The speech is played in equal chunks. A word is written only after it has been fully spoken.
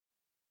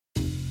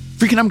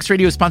Freakonomics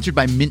Radio is sponsored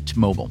by Mint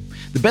Mobile.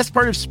 The best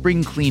part of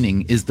spring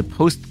cleaning is the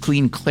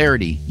post-clean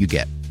clarity you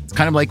get. It's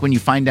kind of like when you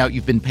find out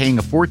you've been paying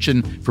a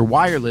fortune for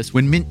wireless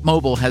when Mint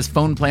Mobile has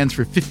phone plans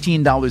for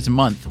 $15 a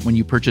month when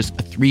you purchase a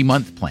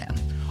 3-month plan.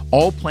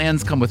 All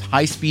plans come with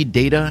high-speed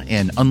data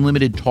and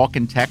unlimited talk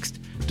and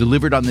text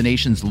delivered on the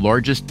nation's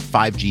largest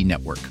 5G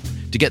network.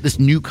 To get this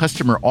new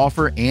customer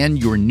offer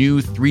and your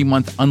new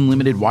 3-month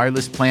unlimited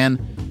wireless plan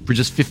for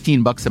just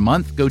 $15 a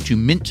month, go to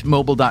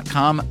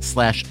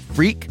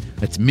mintmobile.com/freak.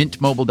 That's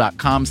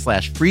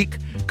mintmobile.com/freak.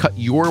 Cut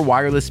your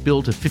wireless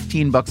bill to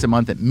 $15 a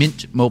month at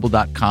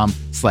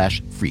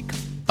mintmobile.com/freak.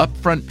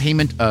 Upfront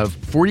payment of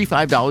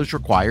 $45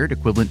 required,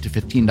 equivalent to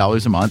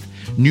 $15 a month.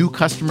 New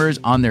customers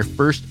on their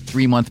first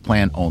 3-month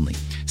plan only.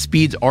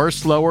 Speeds are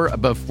slower,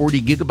 above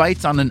 40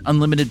 gigabytes on an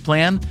unlimited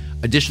plan.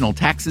 Additional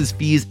taxes,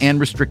 fees, and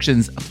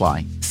restrictions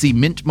apply. See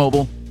Mint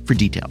Mobile for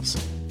details.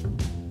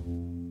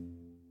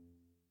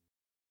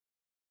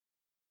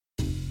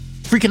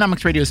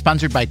 Freakonomics Radio is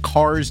sponsored by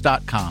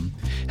Cars.com.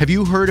 Have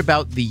you heard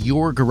about the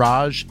Your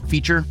Garage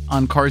feature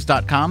on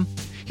Cars.com?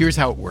 Here's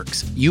how it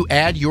works. You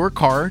add your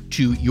car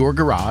to your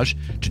garage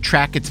to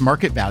track its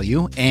market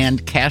value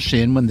and cash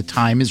in when the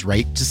time is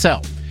right to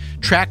sell.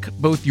 Track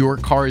both your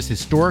car's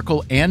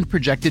historical and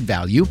projected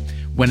value.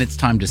 When it's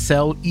time to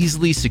sell,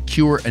 easily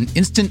secure an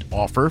instant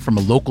offer from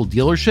a local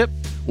dealership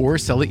or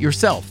sell it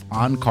yourself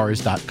on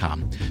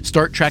Cars.com.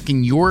 Start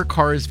tracking your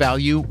car's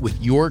value with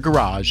your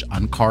garage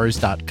on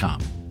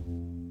Cars.com.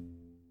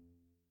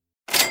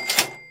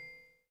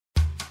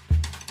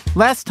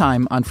 Last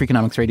time on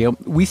Freakonomics Radio,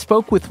 we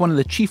spoke with one of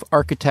the chief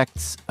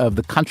architects of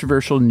the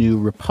controversial new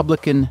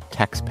Republican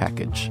tax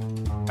package.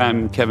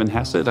 I'm Kevin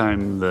Hassett.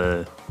 I'm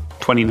the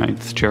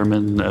 29th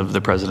chairman of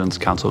the President's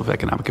Council of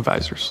Economic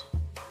Advisors.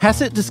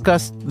 Hassett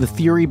discussed the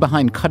theory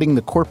behind cutting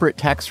the corporate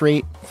tax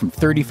rate from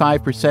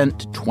 35%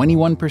 to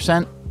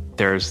 21%.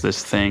 There's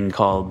this thing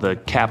called the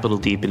capital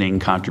deepening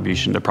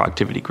contribution to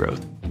productivity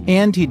growth.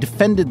 And he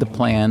defended the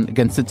plan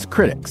against its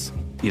critics.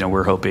 You know,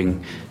 we're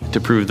hoping to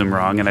prove them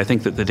wrong, and I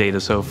think that the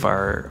data so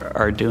far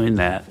are doing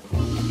that.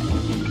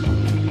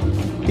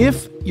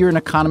 If you're an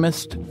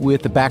economist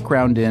with a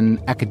background in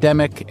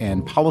academic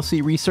and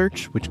policy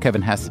research, which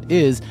Kevin Hassett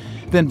is,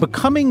 then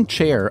becoming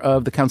chair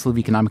of the Council of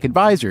Economic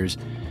Advisors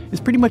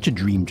is pretty much a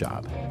dream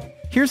job.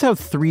 Here's how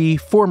 3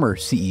 former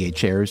CEA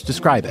chairs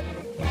describe it.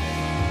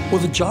 Well,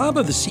 the job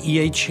of the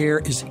CEA chair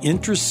is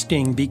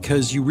interesting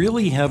because you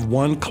really have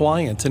one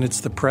client, and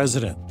it's the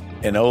president.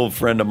 An old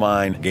friend of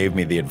mine gave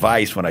me the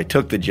advice when I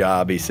took the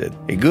job. He said,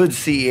 a good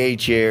CEA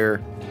chair,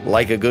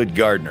 like a good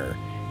gardener,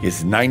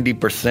 is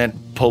 90%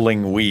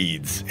 pulling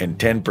weeds and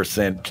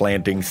 10%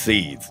 planting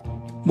seeds.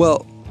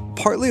 Well,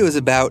 partly it was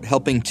about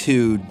helping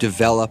to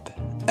develop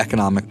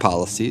economic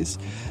policies,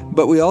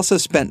 but we also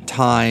spent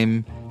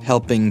time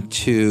helping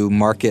to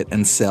market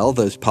and sell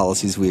those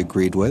policies we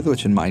agreed with,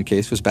 which in my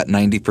case was about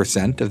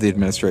 90% of the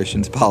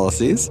administration's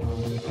policies.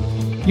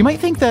 You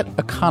might think that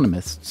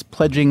economists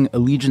pledging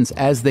allegiance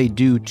as they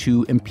do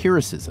to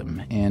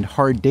empiricism and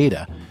hard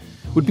data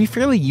would be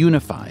fairly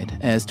unified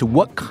as to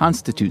what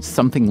constitutes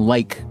something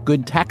like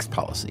good tax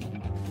policy.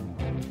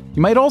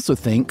 You might also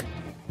think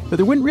that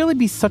there wouldn't really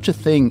be such a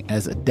thing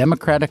as a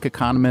Democratic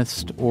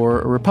economist or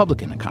a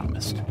Republican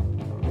economist,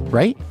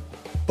 right?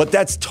 But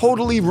that's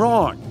totally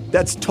wrong.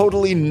 That's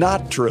totally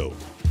not true.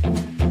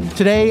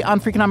 Today on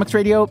Freakonomics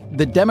Radio,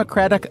 the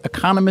Democratic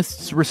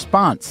economist's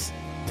response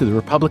to the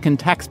Republican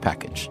tax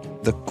package.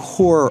 The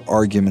core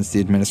arguments the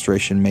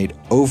administration made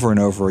over and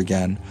over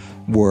again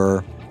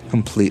were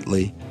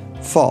completely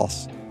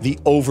false. The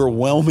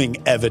overwhelming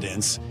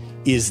evidence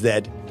is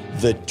that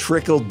the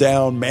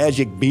trickle-down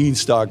magic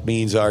beanstalk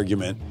beans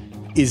argument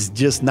is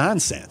just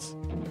nonsense.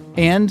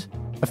 And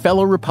a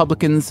fellow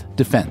Republican's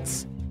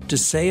defense. To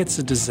say it's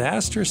a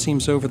disaster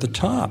seems over the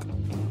top.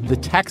 The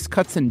Tax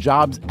Cuts and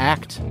Jobs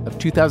Act of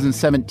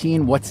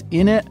 2017, what's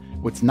in it,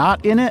 what's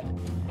not in it,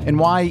 and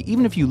why,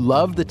 even if you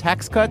love the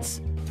tax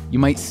cuts, you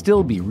might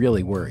still be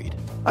really worried.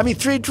 I mean,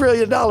 $3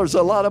 trillion is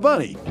a lot of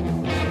money.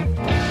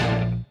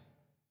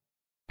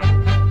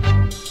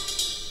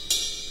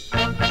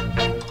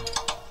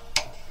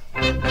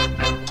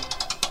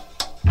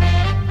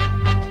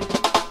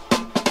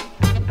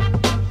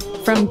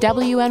 From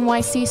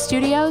WNYC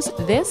Studios,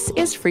 this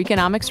is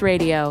Freakonomics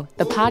Radio,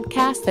 the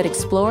podcast that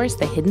explores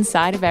the hidden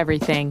side of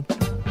everything.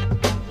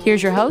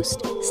 Here's your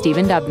host,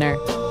 Stephen Dubner.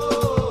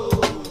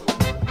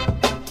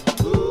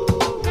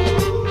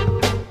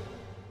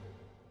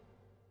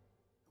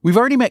 We've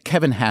already met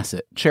Kevin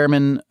Hassett,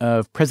 chairman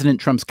of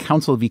President Trump's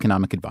Council of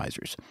Economic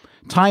Advisors.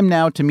 Time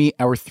now to meet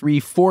our 3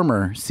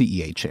 former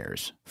CEA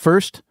chairs.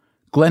 First,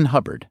 Glenn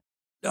Hubbard.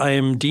 I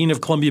am dean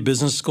of Columbia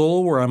Business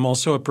School, where I'm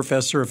also a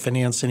professor of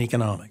finance and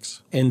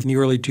economics. In the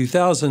early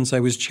 2000s, I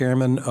was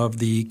chairman of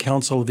the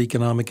Council of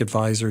Economic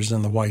Advisors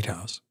in the White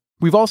House.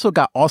 We've also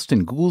got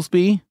Austin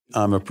Goolsbee.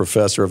 I'm a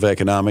professor of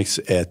economics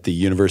at the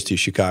University of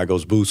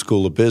Chicago's Booth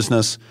School of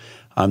Business.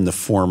 I'm the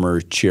former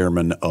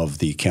chairman of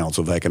the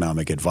Council of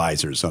Economic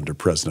Advisors under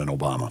President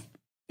Obama.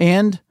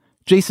 And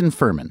Jason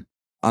Furman.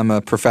 I'm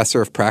a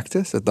professor of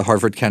practice at the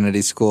Harvard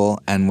Kennedy School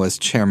and was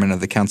chairman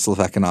of the Council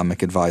of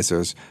Economic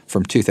Advisors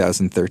from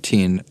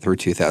 2013 through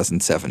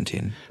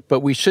 2017. But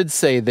we should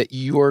say that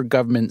your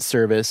government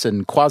service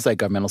and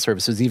quasi-governmental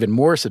service is even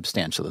more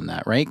substantial than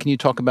that, right? Can you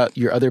talk about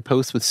your other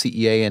posts with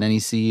CEA and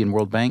NEC and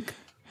World Bank?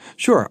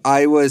 Sure.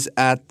 I was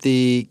at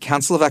the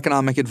Council of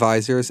Economic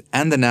Advisors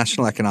and the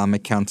National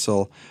Economic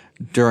Council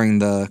during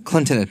the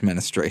Clinton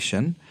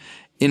administration.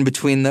 In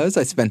between those,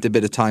 I spent a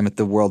bit of time at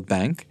the World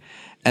Bank.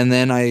 And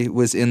then I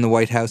was in the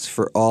White House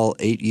for all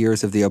 8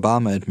 years of the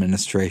Obama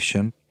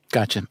administration.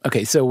 Gotcha.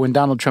 Okay, so when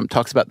Donald Trump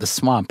talks about the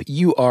swamp,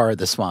 you are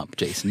the swamp,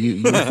 Jason.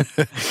 You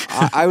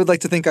I would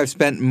like to think I've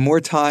spent more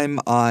time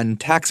on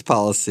tax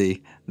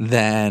policy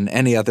than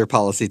any other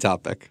policy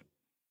topic.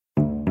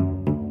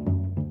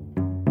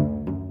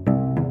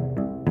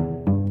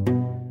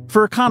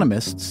 For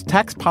economists,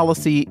 tax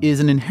policy is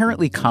an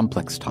inherently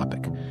complex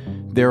topic.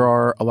 There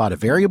are a lot of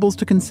variables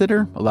to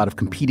consider, a lot of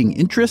competing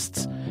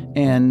interests,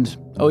 and,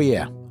 oh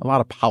yeah, a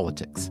lot of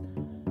politics.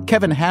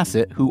 Kevin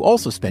Hassett, who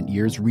also spent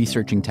years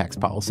researching tax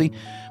policy,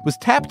 was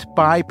tapped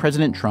by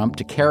President Trump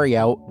to carry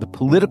out the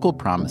political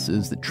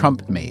promises that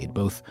Trump made,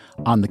 both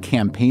on the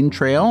campaign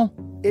trail.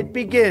 It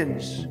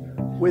begins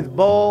with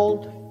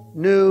bold,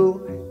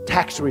 new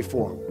tax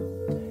reform.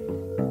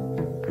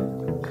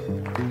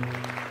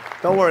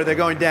 Don't worry, they're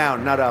going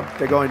down, not up.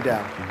 They're going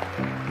down.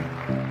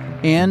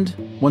 And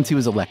once he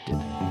was elected.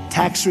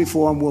 Tax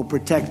reform will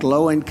protect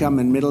low-income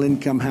and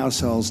middle-income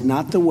households,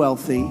 not the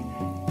wealthy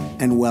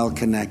and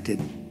well-connected.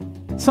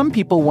 Some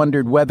people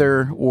wondered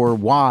whether or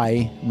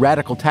why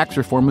radical tax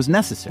reform was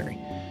necessary.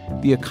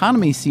 The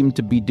economy seemed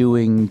to be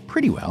doing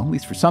pretty well, at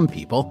least for some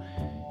people.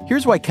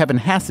 Here's why Kevin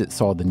Hassett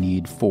saw the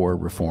need for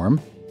reform.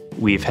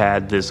 We've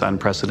had this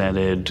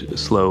unprecedented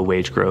slow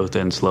wage growth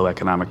and slow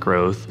economic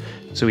growth.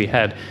 So we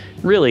had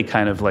really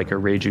kind of like a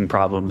raging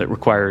problem that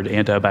required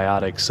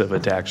antibiotics of a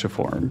tax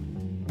reform.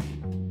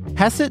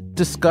 Hassett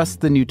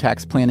discussed the new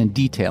tax plan in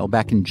detail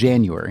back in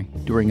January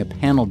during a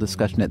panel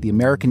discussion at the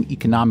American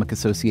Economic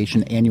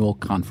Association annual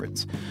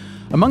conference.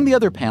 Among the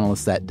other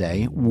panelists that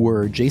day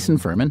were Jason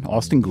Furman,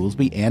 Austan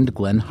Goolsbee, and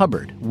Glenn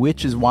Hubbard,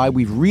 which is why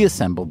we've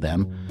reassembled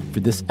them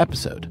for this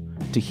episode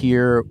to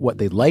hear what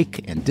they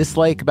like and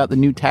dislike about the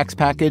new tax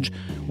package,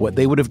 what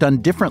they would have done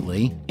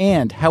differently,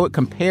 and how it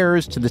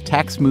compares to the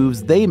tax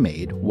moves they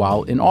made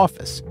while in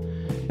office.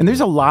 And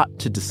there's a lot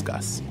to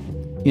discuss.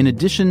 In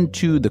addition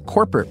to the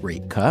corporate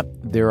rate cut,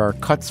 there are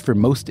cuts for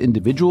most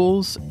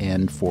individuals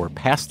and for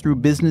pass-through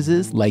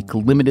businesses like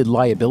limited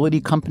liability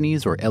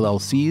companies or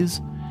LLCs.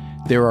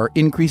 There are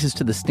increases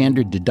to the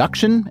standard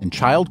deduction and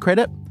child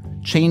credit,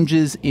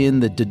 changes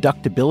in the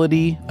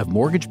deductibility of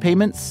mortgage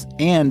payments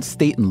and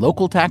state and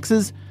local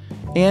taxes,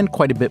 and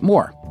quite a bit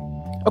more.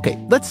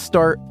 Okay, let's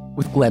start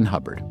with Glenn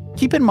Hubbard.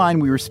 Keep in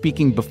mind we were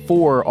speaking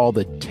before all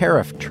the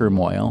tariff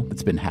turmoil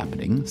that's been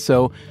happening,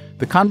 so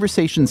the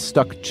conversation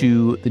stuck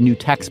to the new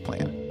tax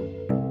plan.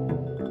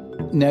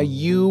 Now,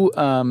 you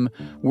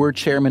were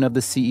chairman of the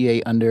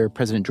CEA under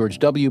President George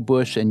W.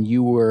 Bush, and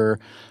you were,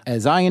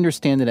 as I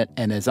understand it,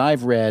 and as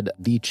I've read,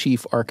 the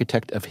chief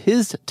architect of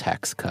his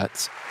tax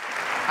cuts.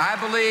 I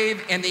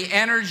believe in the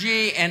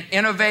energy and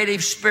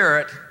innovative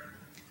spirit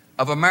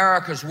of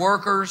America's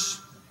workers,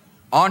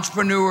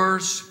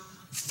 entrepreneurs,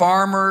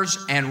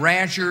 farmers, and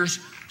ranchers,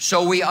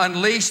 so we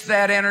unleashed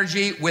that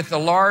energy with the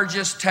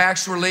largest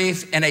tax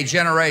relief in a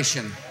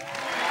generation.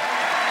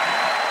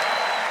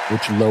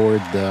 Which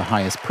lowered the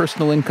highest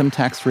personal income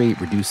tax rate,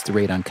 reduced the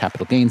rate on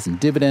capital gains and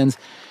dividends.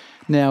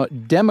 Now,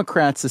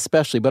 Democrats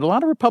especially, but a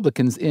lot of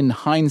Republicans in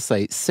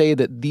hindsight say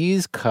that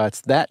these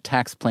cuts, that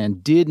tax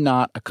plan, did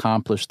not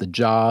accomplish the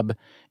job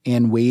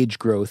and wage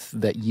growth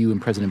that you and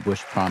President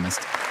Bush promised.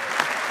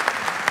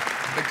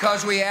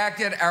 Because we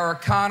acted, our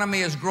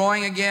economy is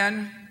growing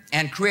again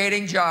and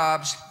creating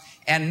jobs,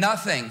 and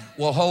nothing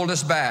will hold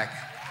us back.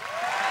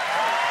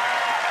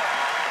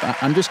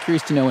 I'm just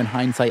curious to know in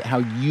hindsight how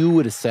you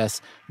would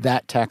assess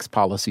that tax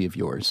policy of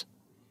yours.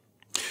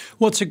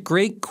 Well, it's a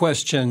great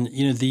question.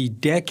 You know, the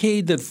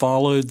decade that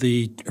followed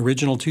the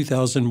original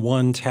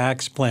 2001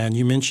 tax plan,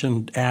 you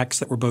mentioned acts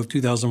that were both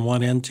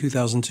 2001 and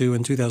 2002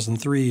 and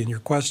 2003 in your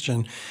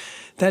question.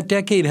 That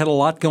decade had a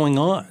lot going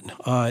on,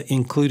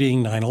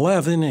 including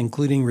 9/11,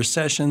 including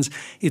recessions.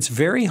 It's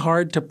very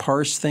hard to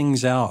parse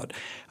things out.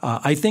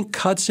 I think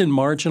cuts in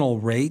marginal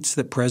rates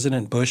that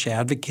President Bush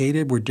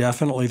advocated were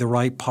definitely the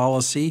right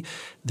policy.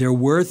 There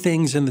were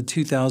things in the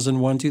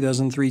 2001,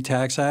 2003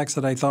 tax acts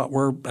that I thought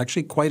were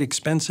actually quite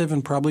expensive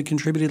and probably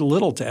contributed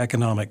little to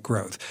economic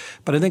growth.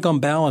 But I think on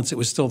balance, it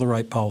was still the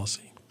right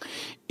policy.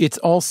 It's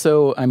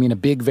also, I mean, a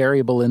big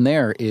variable in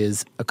there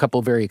is a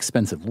couple very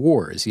expensive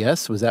wars,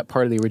 yes? Was that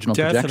part of the original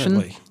projection?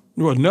 Definitely.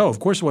 Well, no, of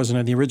course it wasn't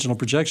in the original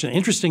projection.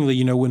 Interestingly,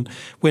 you know,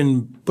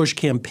 when Bush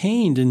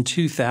campaigned in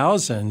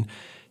 2000,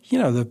 you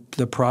know,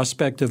 the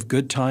prospect of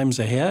good times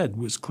ahead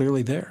was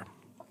clearly there.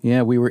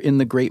 Yeah, we were in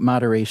the great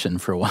moderation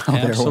for a while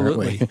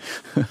Absolutely.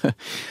 there,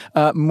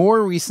 weren't we?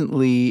 More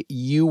recently,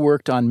 you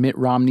worked on Mitt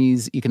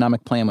Romney's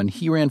economic plan when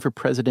he ran for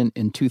president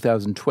in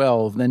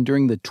 2012. Then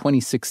during the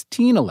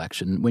 2016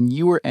 election, when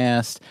you were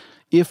asked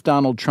if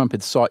Donald Trump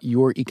had sought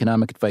your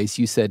economic advice,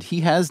 you said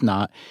he has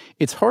not.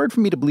 It's hard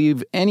for me to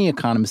believe any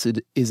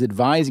economist is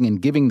advising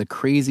and giving the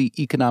crazy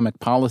economic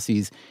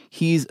policies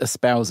he's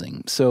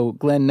espousing. So,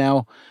 Glenn,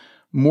 now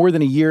more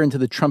than a year into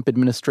the Trump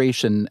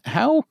administration,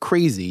 how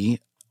crazy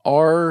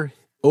are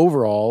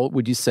overall,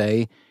 would you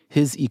say,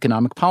 his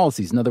economic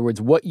policies? In other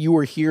words, what you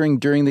were hearing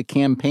during the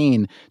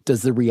campaign,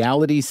 does the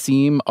reality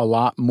seem a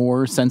lot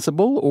more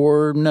sensible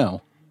or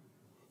no?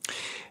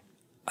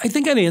 I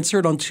think I'd answer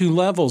it on two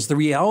levels. The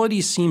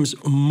reality seems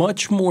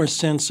much more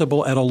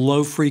sensible at a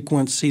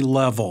low-frequency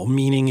level,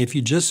 meaning if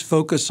you just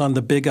focus on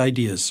the big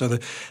ideas. So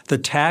the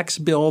tax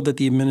bill that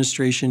the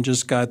administration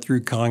just got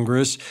through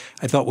Congress,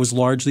 I thought was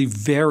largely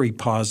very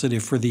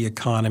positive for the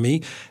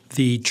economy.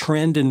 The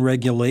trend in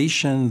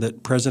regulation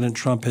that President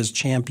Trump has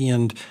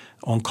championed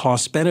on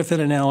cost-benefit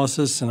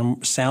analysis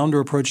and a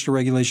sounder approach to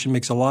regulation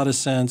makes a lot of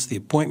sense. The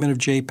appointment of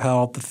Jay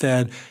Powell at the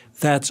Fed,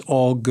 that's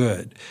all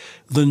good.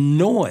 The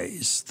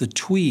noise, the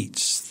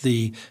tweets,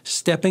 the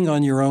stepping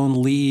on your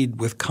own lead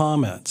with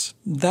comments,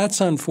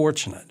 that's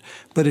unfortunate.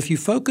 But if you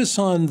focus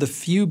on the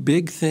few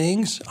big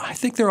things, I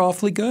think they're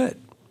awfully good.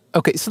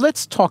 Okay, so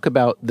let's talk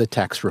about the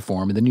tax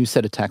reform and the new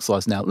set of tax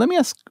laws now. Let me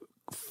ask,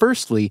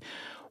 firstly,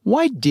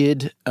 why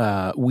did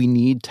we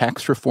need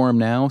tax reform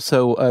now?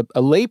 So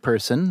a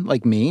layperson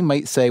like me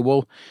might say,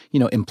 well,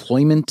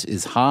 employment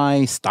is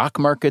high, stock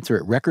markets are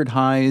at record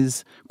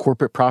highs,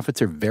 corporate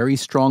profits are very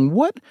strong.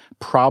 What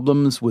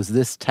problems was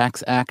this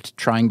tax act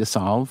trying to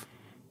solve?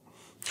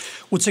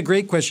 Well, it's a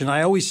great question.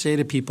 I always say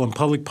to people in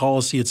public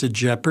policy, it's a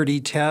Jeopardy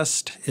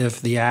test.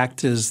 If the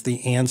act is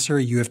the answer,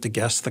 you have to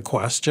guess the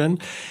question.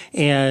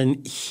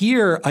 And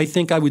here, I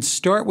think I would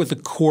start with the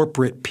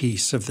corporate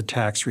piece of the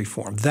tax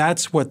reform.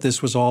 That's what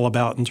this was all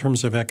about in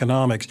terms of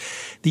economics.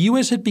 The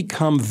U.S. had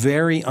become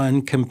very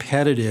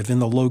uncompetitive in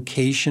the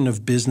location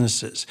of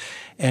businesses.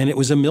 And it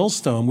was a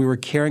millstone we were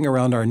carrying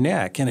around our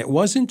neck. And it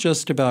wasn't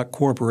just about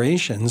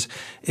corporations.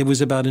 It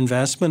was about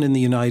investment in the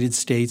United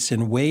States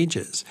and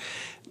wages.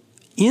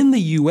 In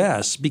the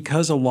U.S.,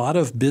 because a lot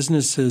of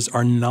businesses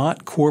are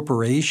not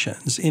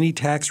corporations, any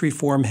tax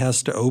reform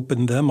has to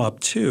open them up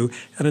too.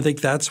 And I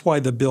think that's why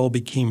the bill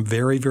became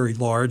very, very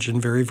large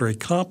and very, very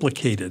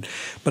complicated.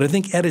 But I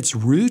think at its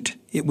root,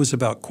 it was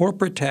about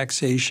corporate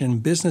taxation,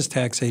 business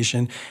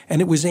taxation,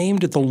 and it was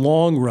aimed at the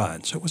long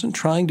run. So it wasn't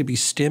trying to be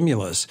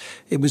stimulus.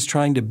 It was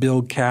trying to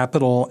build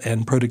capital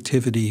and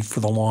productivity for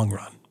the long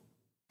run.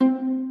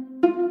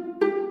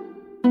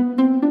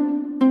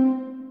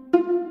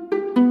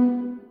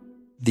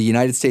 The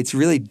United States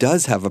really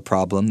does have a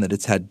problem that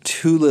it's had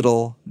too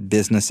little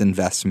business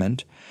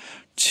investment,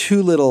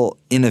 too little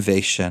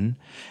innovation.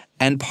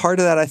 And part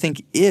of that, I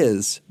think,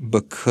 is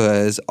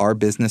because our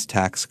business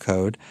tax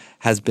code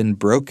has been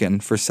broken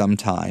for some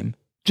time.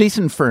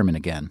 Jason Furman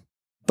again.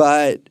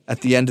 But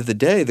at the end of the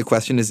day, the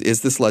question is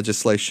this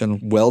legislation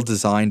well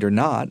designed or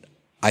not?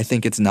 I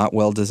think it's not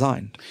well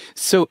designed.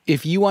 So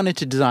if you wanted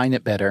to design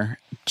it better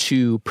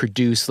to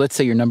produce, let's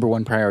say your number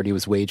one priority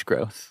was wage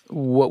growth,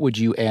 what would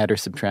you add or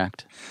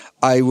subtract?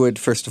 I would,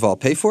 first of all,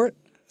 pay for it.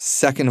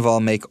 Second of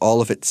all, make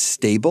all of it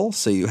stable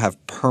so you have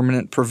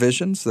permanent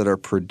provisions that are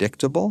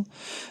predictable.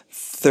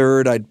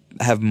 Third, I'd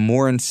have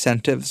more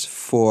incentives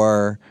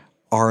for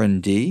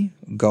R&D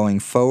going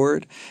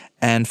forward.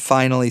 And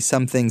finally,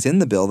 some things in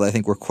the bill that I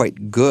think were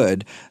quite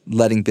good,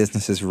 letting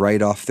businesses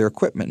write off their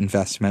equipment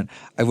investment.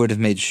 I would have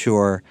made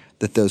sure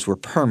that those were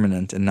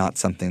permanent and not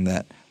something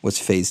that was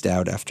phased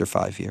out after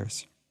 5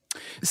 years.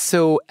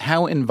 So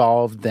how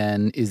involved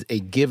then is a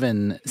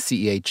given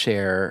CEA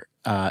chair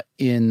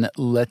in,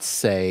 let's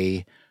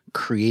say,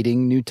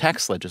 creating new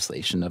tax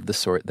legislation of the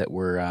sort that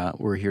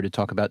we're here to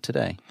talk about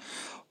today?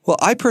 Well,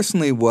 I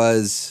personally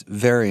was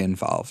very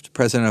involved.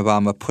 President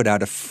Obama put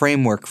out a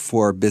framework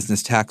for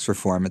business tax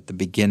reform at the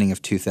beginning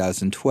of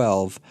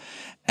 2012,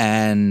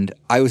 and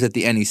I was at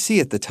the NEC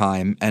at the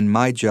time, and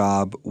my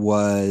job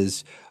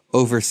was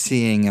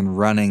overseeing and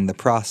running the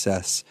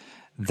process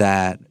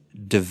that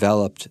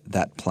developed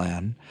that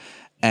plan.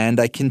 And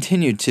I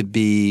continued to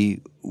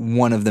be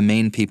one of the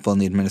main people in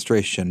the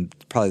administration,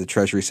 probably the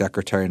Treasury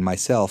Secretary and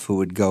myself, who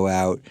would go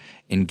out,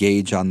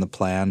 engage on the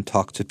plan,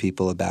 talk to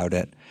people about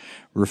it,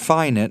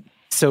 refine it.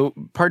 So,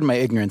 pardon my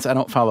ignorance, I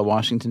don't follow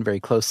Washington very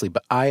closely,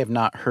 but I have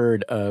not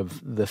heard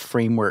of the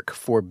framework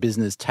for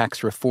business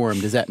tax reform.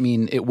 Does that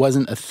mean it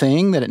wasn't a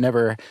thing, that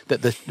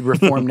the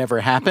reform never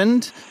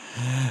happened?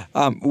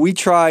 We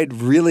tried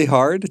really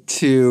hard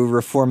to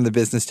reform the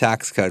business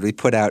tax code. We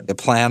put out a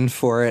plan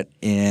for it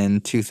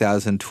in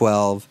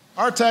 2012.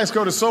 Our tax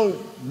code is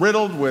so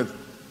riddled with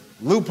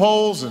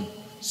loopholes and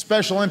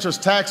special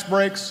interest tax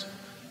breaks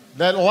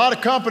that a lot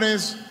of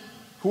companies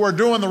who are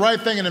doing the right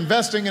thing and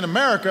investing in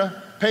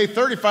America pay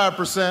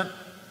 35%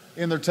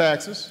 in their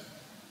taxes.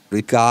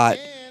 We've got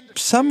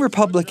some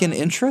Republican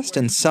interest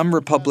and some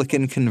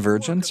Republican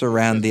convergence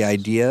around the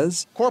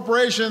ideas.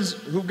 Corporations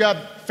who've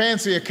got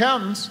fancy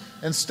accountants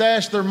and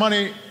stash their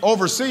money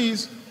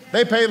overseas,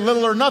 they pay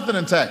little or nothing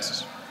in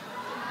taxes.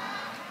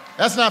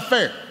 That's not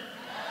fair.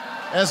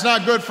 And it's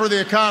not good for the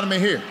economy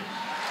here.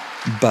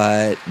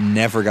 But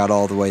never got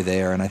all the way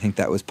there, and I think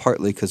that was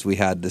partly because we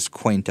had this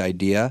quaint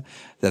idea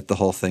that the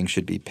whole thing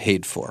should be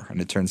paid for, and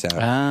it turns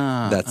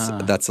out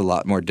that's a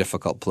lot more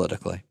difficult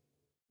politically.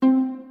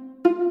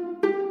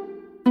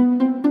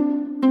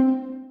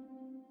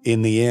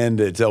 In the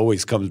end, it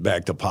always comes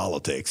back to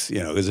politics,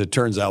 because it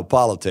turns out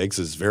politics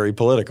is very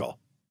political.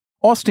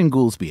 Austan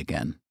Goolsbee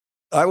again.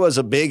 I was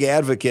a big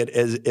advocate,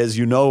 as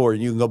you know, or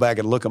you can go back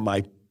and look at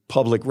my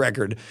public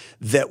record,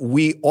 that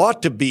we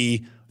ought to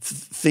be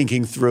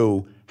thinking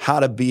through how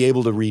to be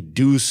able to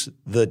reduce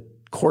the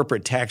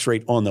corporate tax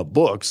rate on the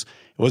books.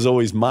 It was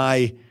always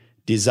my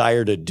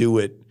desire to do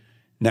it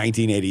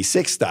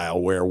 1986 style,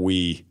 where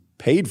we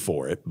paid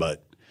for it,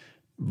 but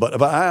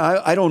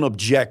I don't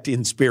object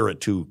in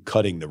spirit to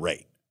cutting the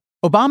rate.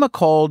 Obama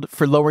called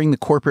for lowering the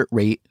corporate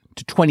rate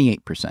to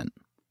 28%.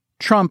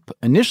 Trump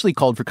initially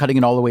called for cutting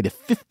it all the way to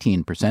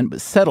 15%, but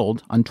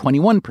settled on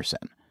 21%.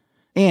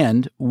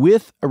 And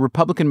with a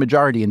Republican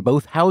majority in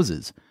both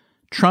houses,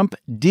 Trump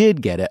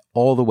did get it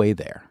all the way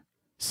there.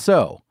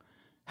 So,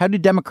 how do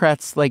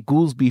Democrats like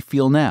Goolsbee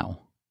feel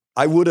now?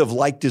 I would have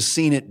liked to have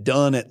seen it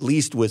done at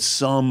least with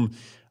some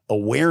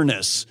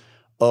awareness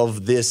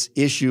of this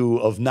issue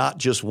of not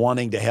just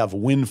wanting to have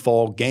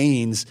windfall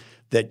gains,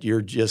 that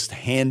you're just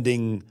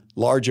handing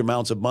large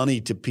amounts of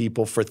money to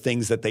people for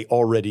things that they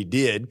already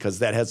did, because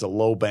that has a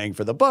low bang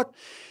for the buck.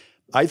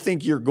 I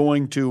think you're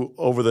going to,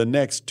 over the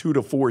next 2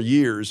 to 4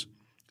 years,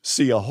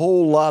 see a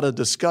whole lot of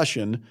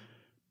discussion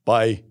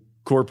by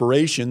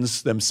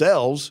corporations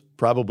themselves,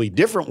 probably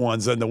different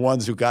ones than the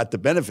ones who got the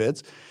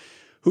benefits,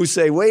 who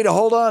say, wait,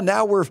 hold on,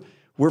 now we're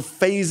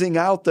phasing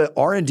out the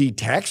R&D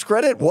tax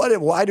credit?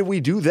 Why did we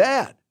do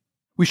that?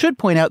 We should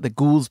point out that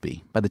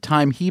Goolsbee, by the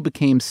time he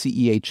became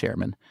CEA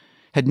chairman,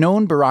 had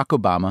known Barack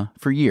Obama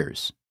for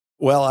years.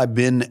 Well, I've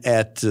been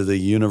at the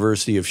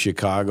University of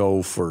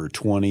Chicago for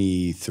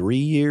 23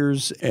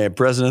 years.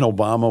 President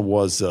Obama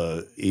was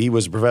he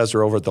was a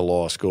professor over at the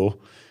law school.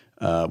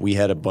 We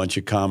had a bunch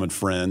of common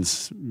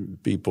friends.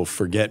 People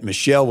forget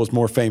Michelle was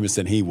more famous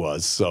than he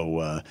was.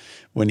 So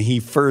when he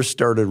first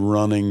started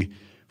running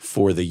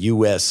for the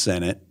U.S.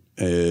 Senate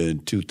in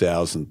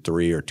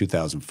 2003 or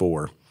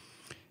 2004,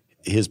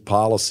 his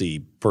policy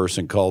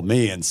person called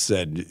me and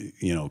said,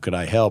 could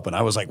I help? And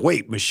I was like,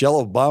 wait,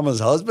 Michelle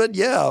Obama's husband?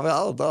 Yeah,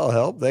 I'll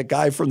help. That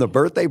guy from the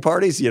birthday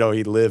parties,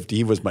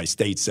 he was my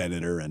state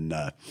senator. And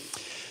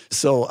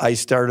so I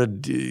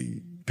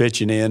started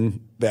pitching in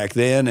back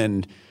then,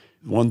 and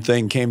one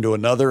thing came to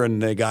another,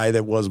 and the guy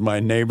that was my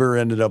neighbor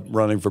ended up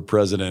running for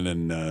president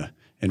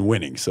and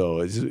winning.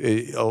 So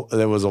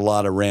there was a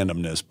lot of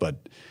randomness,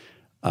 but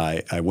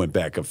I went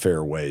back a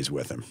fair ways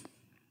with him.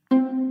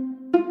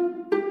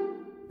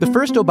 The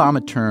first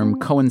Obama term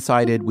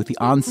coincided with the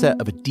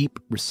onset of a deep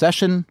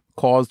recession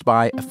caused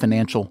by a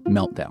financial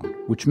meltdown,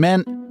 which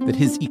meant that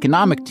his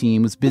economic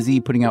team was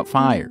busy putting out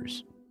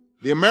fires.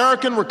 The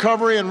American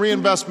Recovery and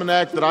Reinvestment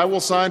Act that I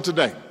will sign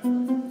today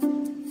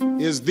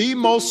is the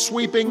most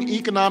sweeping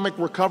economic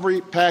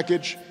recovery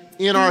package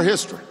in our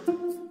history.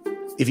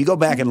 If you go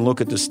back and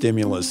look at the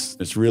stimulus,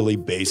 it's really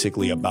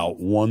basically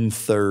about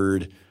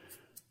 1/3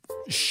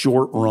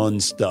 short-run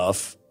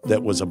stuff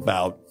that was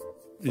about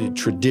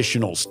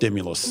traditional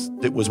stimulus.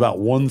 It was about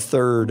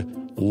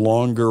 1/3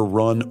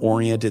 longer-run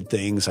oriented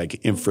things like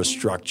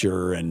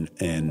infrastructure and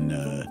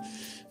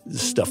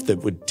stuff that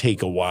would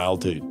take a while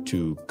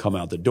to come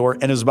out the door.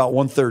 And it was about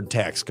 1/3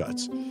 tax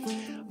cuts.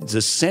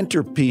 The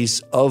centerpiece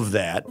of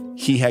that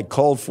he had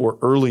called for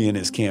early in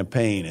his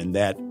campaign, and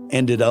that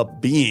ended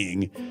up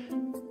being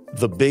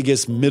the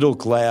biggest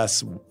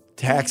middle-class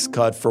tax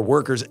cut for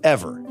workers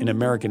ever in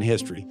American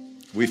history.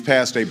 We've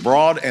passed a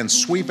broad and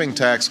sweeping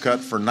tax cut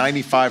for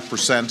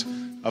 95%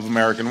 of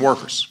American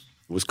workers.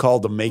 It was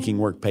called the Making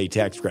Work Pay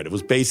tax credit. It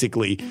was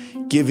basically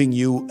giving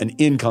you an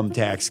income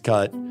tax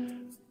cut,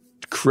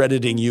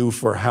 crediting you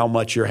for how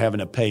much you're having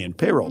to pay in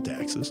payroll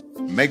taxes.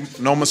 Make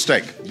no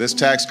mistake, this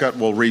tax cut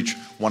will reach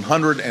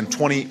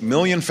 120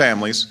 million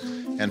families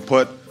and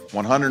put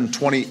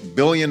 $120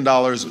 billion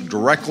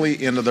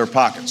directly into their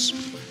pockets.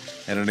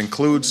 And it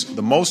includes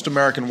the most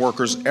American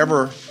workers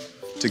ever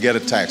to get a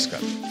tax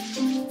cut.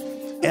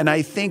 And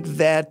I think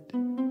that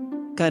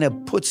kind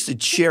of puts the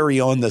cherry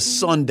on the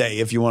sundae,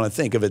 if you want to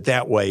think of it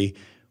that way,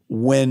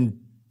 when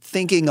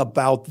thinking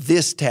about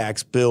this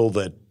tax bill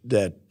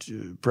that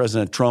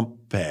President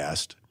Trump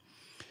passed.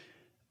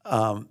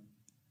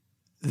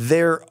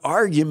 Their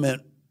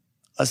argument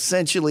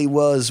essentially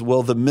was,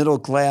 well, the middle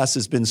class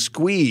has been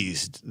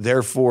squeezed,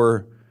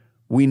 therefore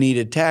we need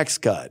a tax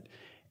cut,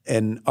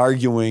 and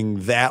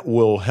arguing that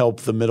will help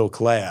the middle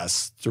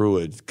class through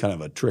a kind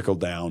of a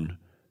trickle-down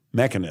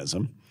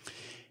mechanism.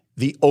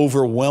 The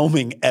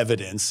overwhelming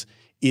evidence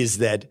is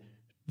that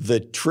the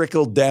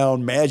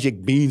trickle-down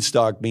magic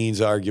beanstalk beans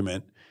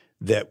argument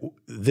that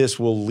this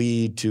will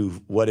lead to,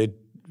 what did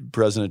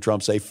President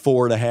Trump say,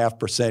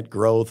 4.5%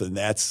 growth, and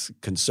that's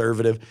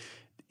conservative,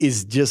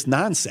 is just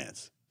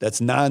nonsense. That's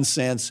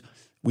nonsense.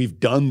 We've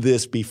done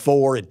this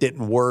before. It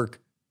didn't work.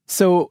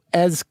 So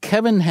as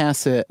Kevin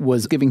Hassett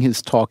was giving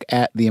his talk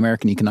at the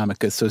American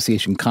Economic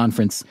Association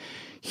conference,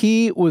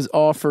 he was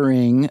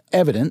offering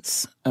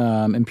evidence,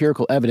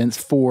 empirical evidence,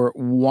 for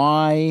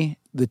why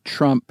the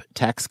Trump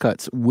tax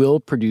cuts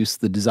will produce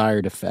the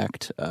desired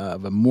effect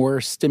of a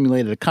more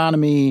stimulated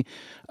economy,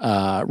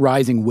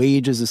 rising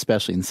wages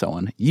especially, and so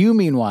on. You,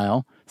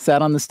 meanwhile,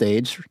 sat on the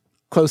stage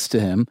close to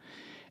him,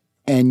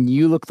 and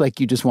you looked like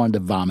you just wanted to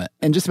vomit.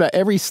 And just about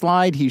every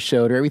slide he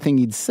showed or everything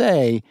he'd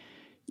say,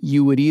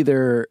 you would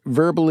either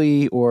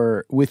verbally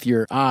or with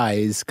your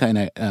eyes kind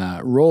of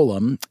roll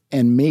them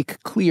and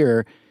make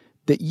clear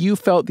that you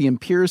felt the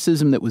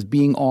empiricism that was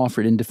being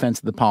offered in defense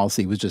of the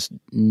policy was just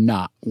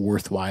not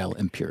worthwhile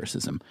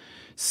empiricism.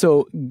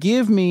 So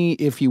give me,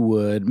 if you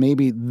would,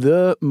 maybe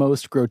the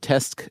most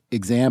grotesque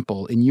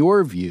example, in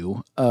your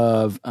view,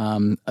 of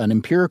an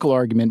empirical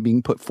argument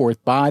being put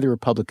forth by the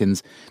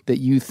Republicans that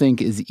you think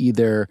is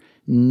either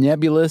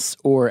nebulous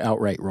or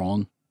outright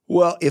wrong.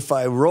 Well, if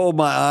I roll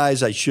my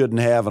eyes, I shouldn't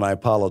have, and I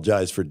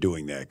apologize for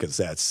doing that because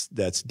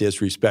that's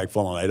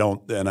disrespectful,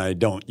 and I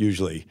don't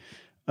usually.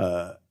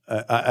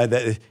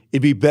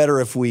 It'd be better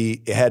if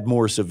we had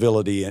more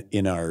civility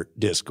in our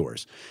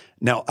discourse.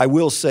 Now, I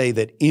will say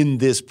that in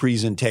this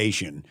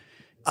presentation,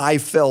 I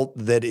felt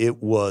that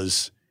it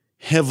was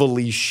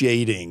heavily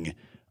shading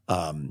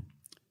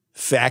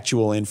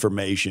factual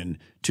information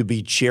to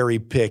be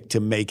cherry-picked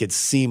to make it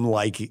seem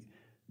like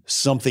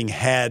something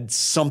had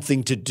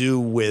something to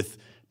do with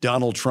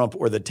Donald Trump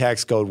or the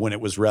tax code when it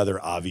was rather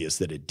obvious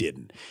that it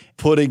didn't.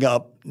 Putting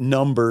up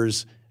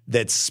numbers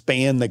that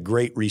span the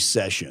Great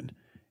Recession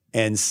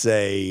and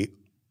say,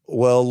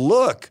 well,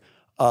 look,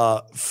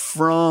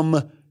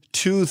 from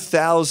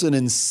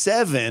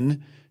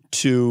 2007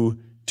 to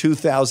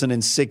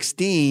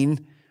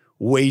 2016,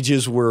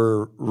 wages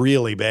were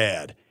really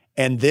bad.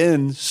 And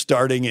then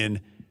starting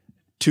in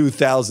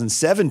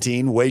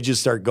 2017,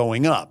 wages start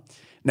going up.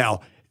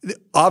 Now,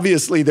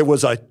 obviously, there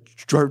was a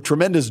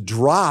tremendous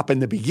drop in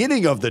the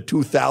beginning of the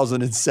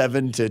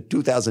 2007 to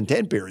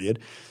 2010 period.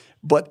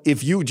 But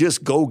if you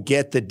just go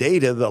get the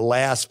data the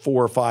last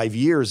 4 or 5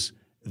 years,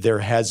 there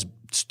has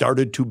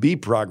started to be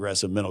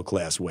progress of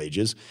middle-class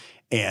wages.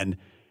 And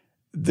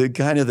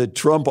the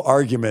Trump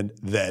argument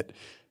that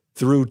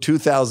through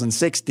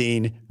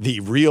 2016, the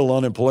real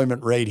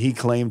unemployment rate he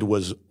claimed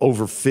was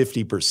over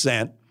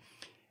 50%.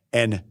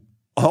 And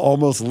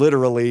almost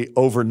literally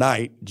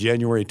overnight,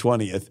 January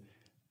 20th,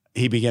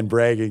 he began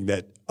bragging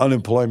that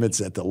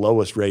unemployment's at the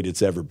lowest rate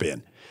it's ever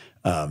been.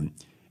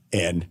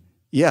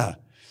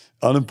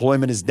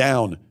 Unemployment is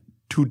down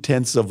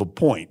 0.2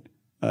 point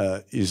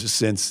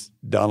since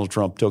Donald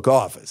Trump took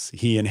office.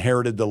 He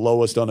inherited the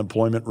lowest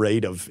unemployment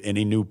rate of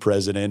any new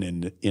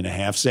president in a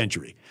half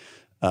century.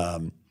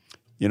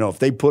 If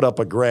they put up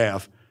a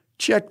graph,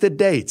 check the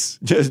dates.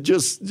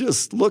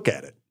 Just look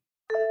at it.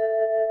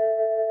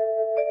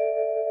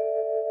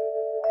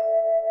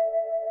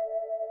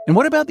 And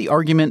what about the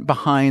argument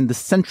behind the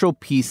central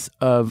piece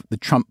of the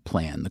Trump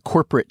plan, the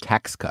corporate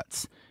tax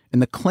cuts,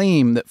 and the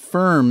claim that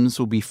firms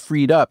will be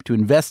freed up to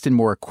invest in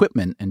more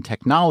equipment and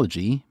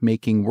technology,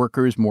 making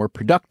workers more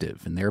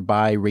productive and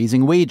thereby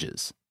raising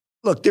wages?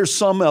 Look, there's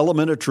some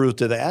element of truth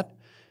to that.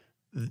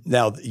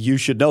 Now, you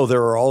should know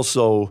there are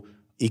also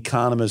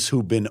economists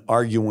who've been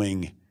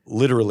arguing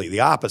literally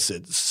the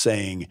opposite,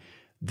 saying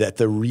that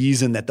the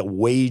reason that the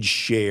wage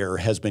share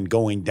has been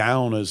going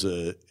down as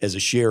a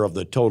share of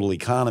the total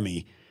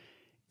economy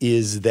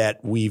is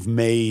that we've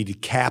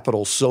made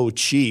capital so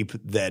cheap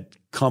that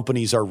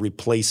companies are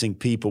replacing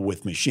people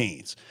with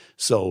machines.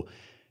 So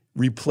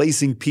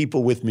replacing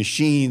people with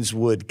machines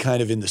would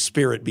kind of in the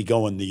spirit be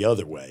going the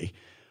other way.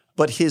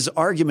 But his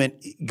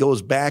argument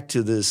goes back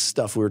to this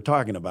stuff we were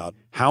talking about.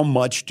 How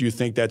much do you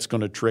think that's going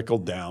to trickle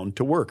down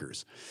to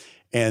workers?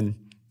 And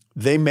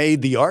they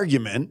made the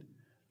argument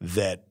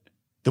that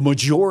the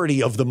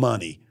majority of the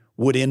money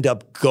would end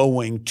up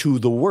going to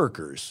the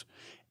workers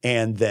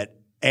and that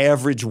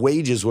average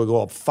wages will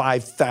go up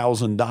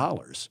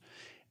 $5,000.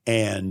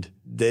 And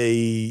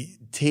they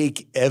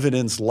take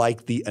evidence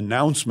like the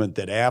announcement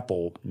that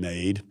Apple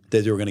made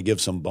that they were going to give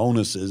some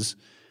bonuses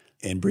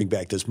and bring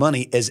back this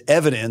money as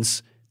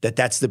evidence that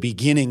that's the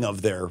beginning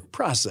of their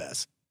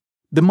process.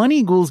 The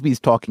money Goolsby's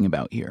talking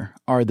about here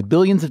are the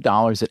billions of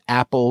dollars that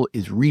Apple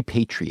is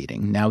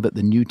repatriating now that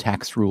the new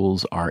tax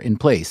rules are in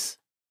place.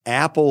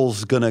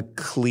 Apple's going to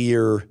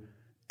clear,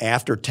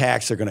 after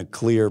tax, they're going to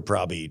clear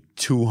probably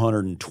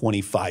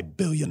 $225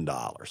 billion.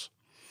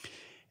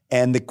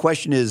 And the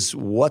question is,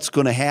 what's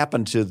going to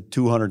happen to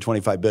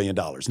 $225 billion?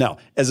 Now,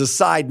 as a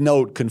side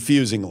note,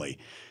 confusingly,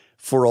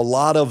 for a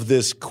lot of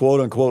this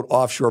quote-unquote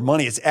offshore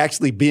money, it's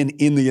actually been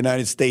in the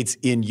United States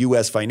in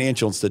U.S.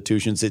 financial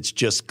institutions. It's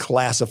just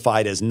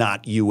classified as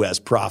not U.S.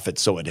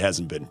 profits, so it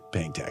hasn't been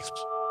paying taxes.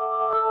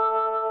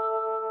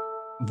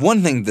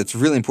 One thing that's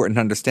really important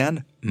to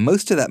understand,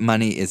 most of that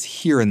money is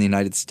here in the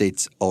United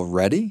States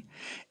already.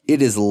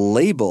 It is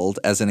labeled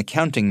as an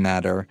accounting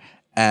matter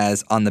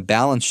as on the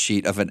balance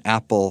sheet of an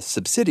Apple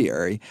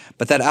subsidiary,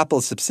 but that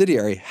Apple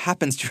subsidiary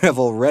happens to have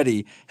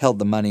already held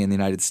the money in the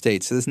United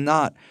States. So there's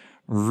not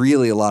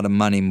really a lot of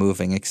money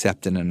moving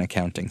except in an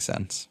accounting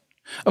sense.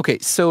 Okay,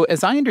 so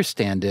as I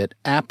understand it,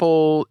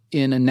 Apple,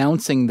 in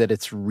announcing that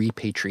it's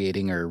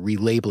repatriating or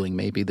relabeling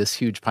maybe this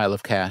huge pile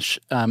of cash,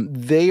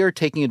 they are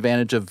taking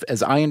advantage of,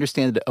 as I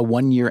understand it, a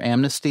one-year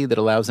amnesty that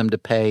allows them to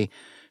pay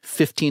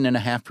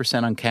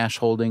 15.5% on cash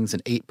holdings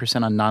and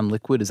 8% on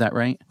non-liquid. Is that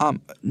right?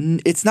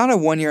 It's not a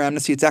one-year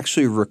amnesty. It's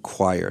actually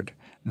required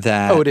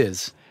that. Oh, it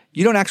is.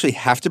 You don't actually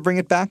have to bring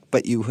it back,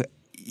 but you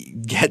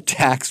get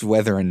taxed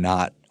whether or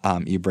not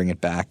you bring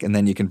it back, and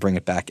then you can bring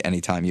it back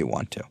anytime you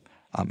want to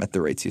at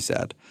the rates you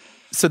said.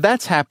 So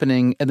that's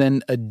happening. And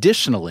then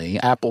additionally,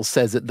 Apple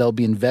says that they'll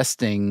be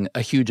investing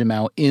a huge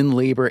amount in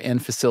labor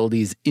and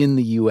facilities in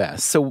the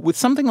U.S. So with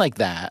something like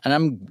that, and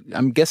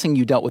I'm guessing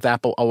you dealt with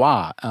Apple a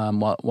lot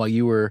while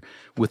you were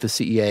with the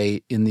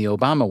CEA in the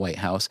Obama White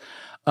House.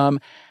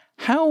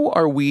 How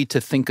are we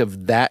to think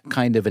of that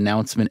kind of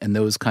announcement and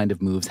those kind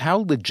of moves?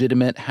 How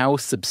legitimate, how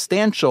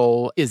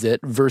substantial is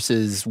it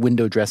versus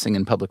window dressing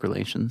in public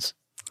relations?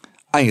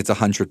 I think it's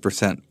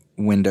 100%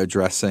 window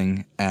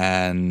dressing,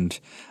 and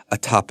a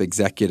top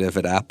executive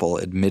at Apple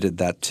admitted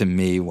that to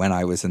me when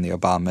I was in the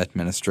Obama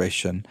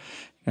administration.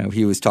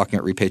 He was talking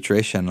at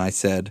repatriation, and I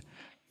said,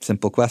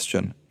 simple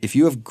question, if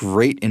you have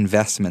great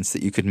investments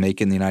that you could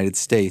make in the United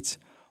States,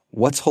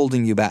 what's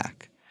holding you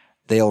back?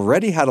 They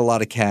already had a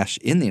lot of cash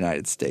in the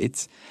United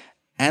States,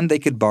 and they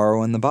could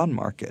borrow in the bond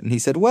market. And he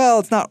said, well,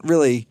 it's not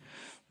really –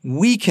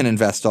 we can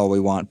invest all we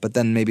want, but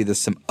then maybe there's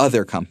some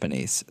other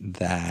companies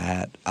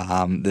that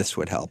this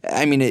would help.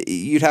 I mean,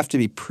 you'd have to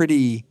be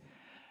pretty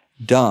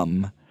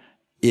dumb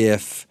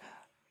if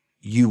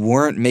you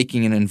weren't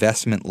making an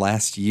investment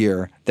last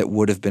year that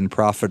would have been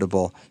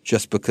profitable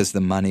just because the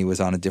money was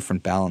on a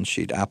different balance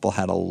sheet. Apple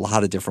had a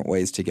lot of different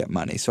ways to get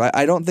money. So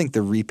I don't think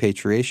the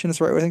repatriation is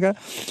the right way to go.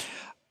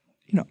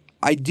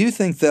 I do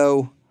think,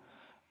 though,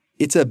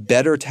 it's a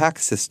better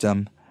tax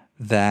system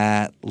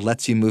that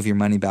lets you move your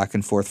money back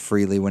and forth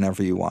freely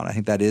whenever you want. I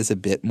think that is a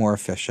bit more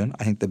efficient.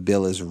 I think the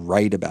bill is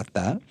right about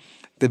that.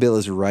 The bill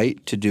is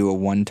right to do a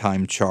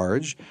one-time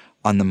charge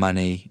on the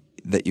money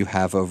that you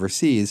have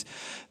overseas.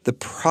 The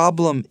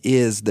problem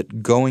is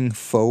that going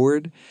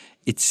forward,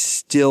 it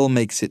still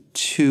makes it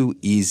too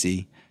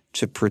easy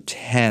to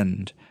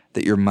pretend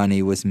that your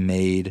money was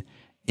made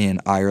in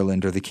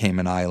Ireland or the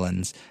Cayman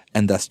Islands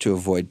and thus to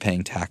avoid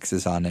paying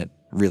taxes on it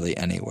really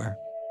anywhere.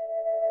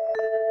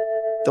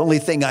 The only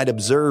thing I'd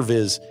observe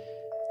is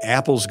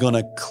Apple's going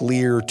to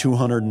clear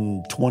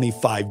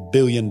 $225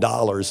 billion,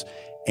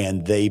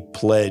 and they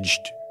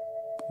pledged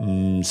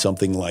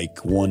something like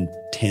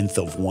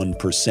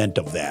 0.1%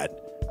 of that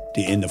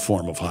in the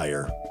form of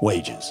higher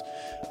wages.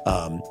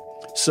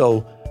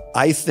 So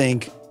I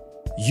think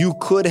you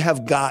could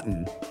have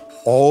gotten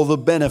all the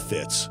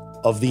benefits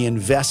of the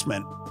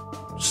investment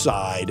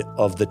side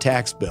of the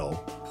tax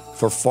bill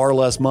for far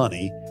less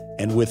money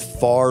and with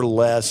far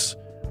less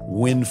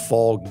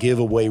windfall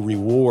giveaway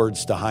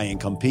rewards to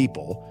high-income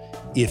people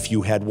if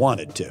you had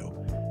wanted to.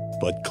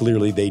 But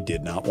clearly they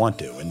did not want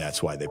to, and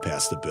that's why they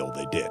passed the bill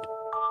they did.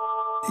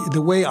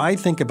 The way I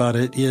think about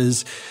it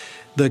is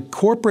the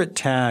corporate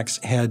tax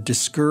had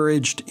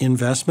discouraged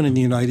investment in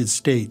the United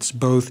States,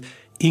 both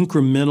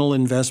incremental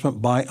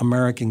investment by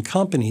American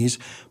companies,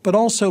 but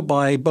also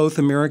by both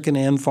American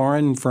and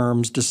foreign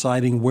firms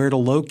deciding where to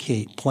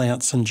locate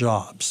plants and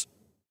jobs.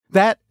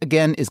 That,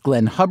 again, is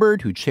Glenn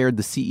Hubbard, who chaired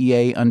the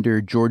CEA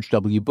under George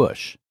W.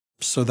 Bush.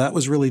 So that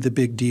was really the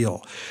big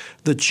deal.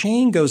 The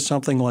chain goes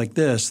something like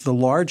this. The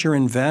larger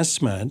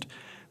investment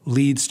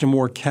leads to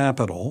more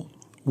capital,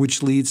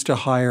 which leads to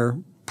higher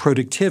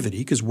productivity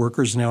because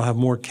workers now have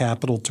more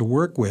capital to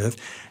work with.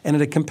 And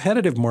in a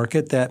competitive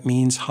market, that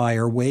means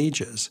higher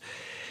wages.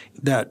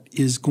 That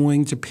is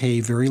going to pay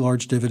very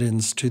large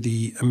dividends to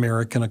the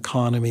American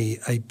economy.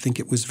 I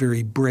think it was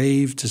very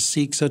brave to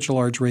seek such a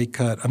large rate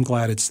cut. I'm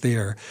glad it's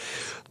there.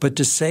 But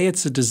to say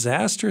it's a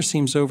disaster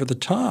seems over the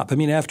top. I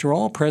mean, after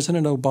all,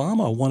 President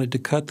Obama wanted to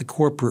cut the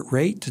corporate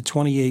rate to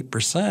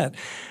 28%.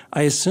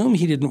 I assume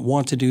he didn't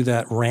want to do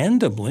that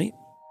randomly.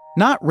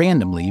 Not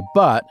randomly,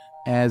 but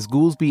as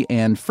Goolsbee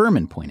and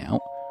Furman point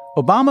out,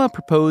 Obama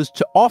proposed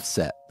to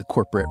offset the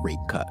corporate rate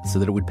cut so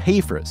that it would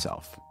pay for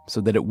itself, so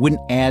that it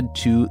wouldn't add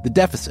to the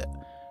deficit,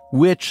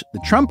 which the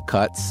Trump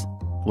cuts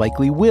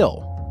likely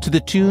will, to the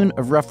tune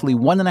of roughly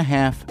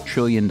 $1.5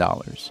 trillion.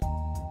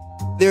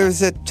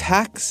 There's a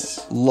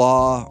tax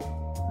law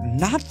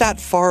not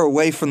that far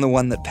away from the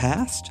one that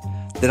passed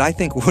that I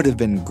think would have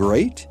been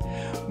great,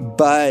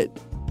 but,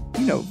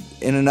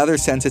 in another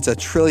sense, it's $1.5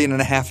 trillion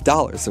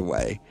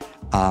away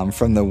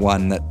from the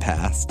one that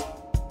passed.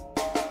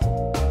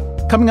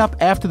 Coming up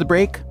after the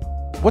break,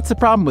 what's the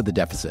problem with the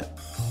deficit?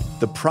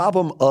 The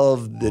problem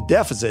of the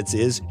deficits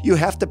is you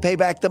have to pay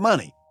back the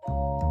money.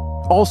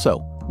 Also,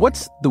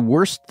 what's the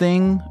worst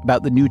thing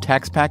about the new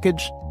tax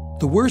package?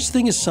 The worst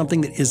thing is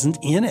something that isn't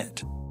in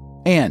it.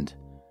 And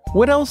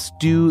what else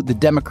do the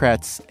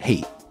Democrats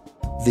hate?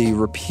 The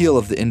repeal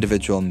of the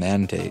individual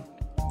mandate,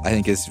 I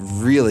think, is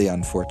really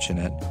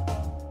unfortunate.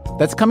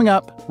 That's coming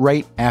up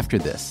right after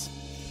this.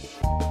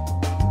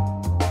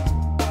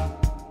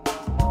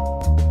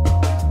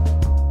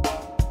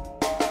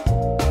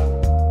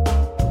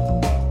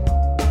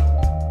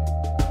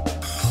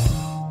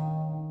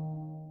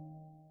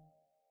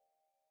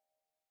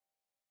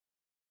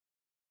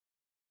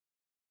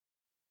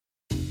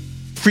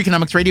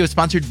 Freakonomics Radio is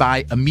sponsored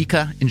by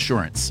Amica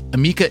Insurance.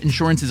 Amica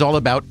Insurance is all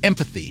about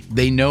empathy.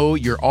 They know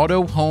your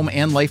auto, home,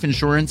 and life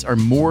insurance are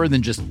more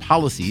than just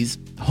policies.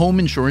 Home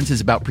insurance is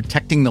about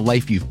protecting the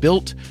life you've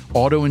built.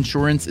 Auto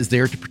insurance is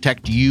there to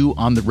protect you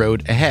on the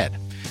road ahead.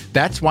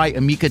 That's why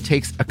Amica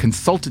takes a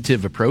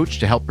consultative approach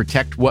to help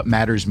protect what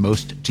matters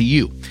most to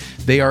you.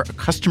 They are a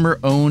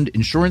customer-owned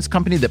insurance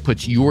company that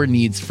puts your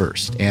needs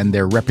first, and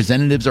their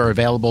representatives are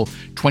available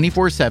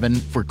 24/7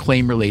 for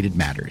claim-related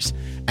matters.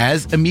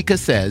 As Amica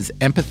says,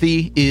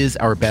 empathy is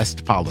our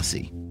best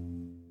policy.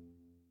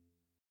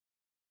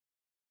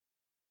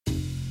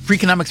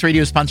 Freakonomics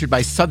Radio is sponsored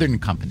by Southern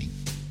Company.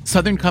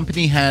 Southern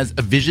Company has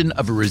a vision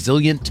of a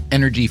resilient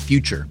energy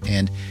future,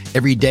 and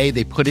every day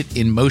they put it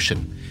in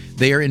motion.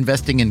 They are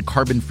investing in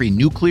carbon-free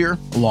nuclear,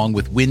 along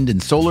with wind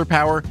and solar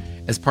power,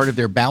 as part of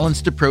their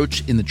balanced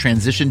approach in the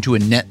transition to a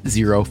net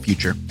zero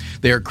future.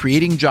 They are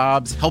creating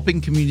jobs,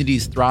 helping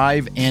communities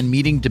thrive, and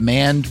meeting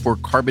demand for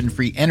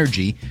carbon-free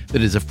energy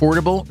that is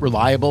affordable,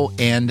 reliable,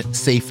 and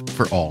safe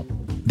for all.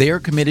 They are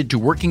committed to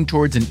working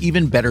towards an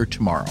even better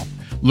tomorrow.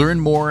 Learn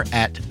more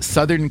at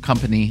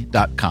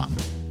southerncompany.com.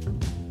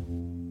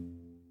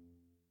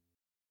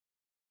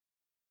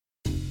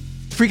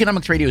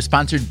 Freakonomics Radio is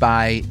sponsored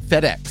by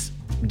FedEx.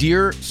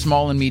 Dear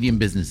small and medium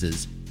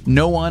businesses,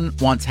 no one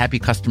wants happy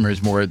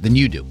customers more than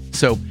you do.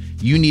 So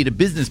you need a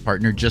business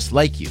partner just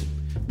like you,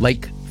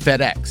 like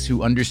FedEx,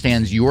 who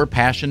understands your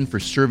passion for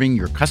serving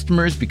your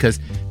customers because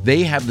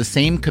they have the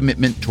same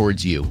commitment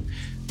towards you.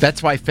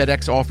 That's why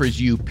FedEx offers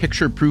you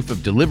picture proof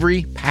of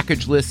delivery,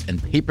 packageless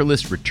and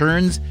paperless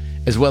returns,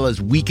 as well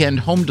as weekend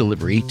home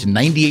delivery to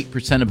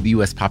 98% of the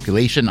U.S.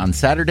 population on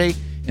Saturday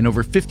and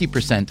over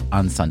 50%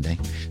 on Sunday.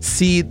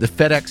 See the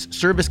FedEx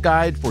service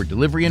guide for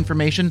delivery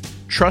information.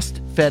 Trust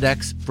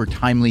FedEx for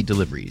timely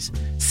deliveries.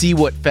 See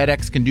what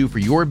FedEx can do for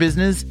your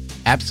business.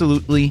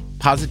 Absolutely,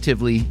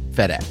 positively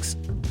FedEx.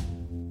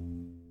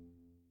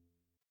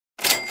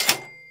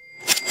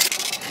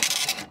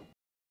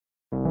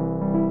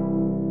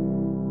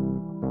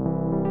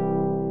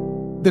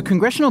 The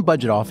Congressional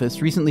Budget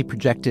Office recently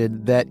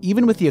projected that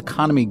even with the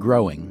economy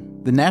growing,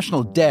 the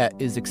national debt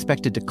is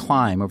expected to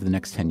climb over the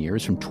next 10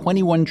 years from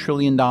 $21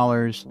 trillion to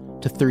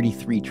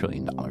 $33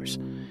 trillion.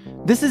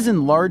 This is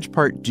in large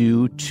part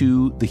due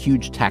to the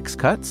huge tax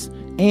cuts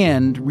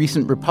and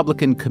recent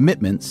Republican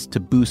commitments to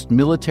boost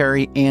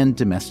military and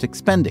domestic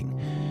spending,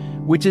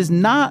 which is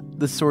not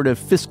the sort of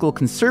fiscal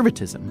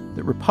conservatism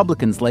that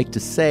Republicans like to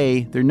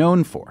say they're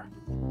known for.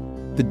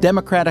 The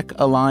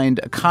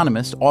Democratic-aligned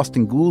economist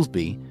Austan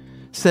Goolsbee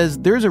says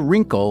there's a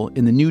wrinkle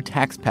in the new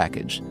tax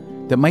package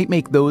that might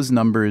make those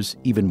numbers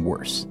even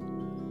worse.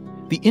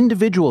 The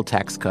individual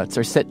tax cuts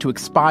are set to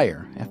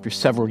expire after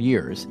several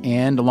years,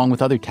 and along with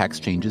other tax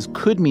changes,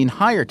 could mean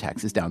higher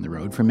taxes down the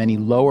road for many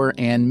lower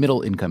and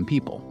middle-income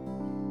people.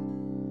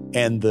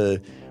 And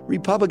the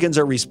Republicans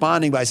are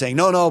responding by saying,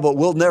 no, but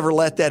we'll never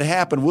let that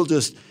happen. We'll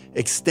just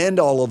extend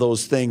all of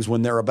those things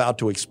when they're about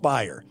to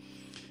expire.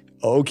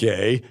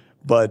 Okay,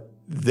 but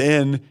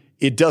then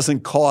it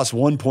doesn't cost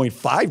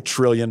 $1.5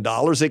 trillion.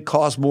 It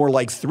costs more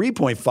like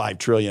 $3.5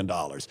 trillion.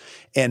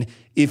 And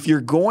if you're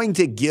going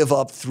to give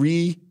up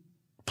 $3+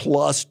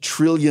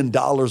 trillion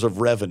of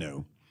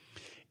revenue,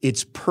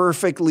 it's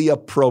perfectly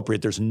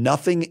appropriate. There's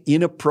nothing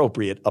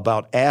inappropriate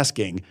about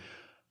asking,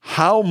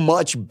 how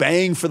much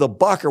bang for the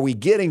buck are we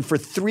getting for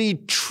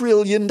 $3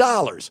 trillion?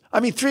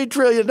 I mean, $3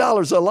 trillion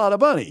is a lot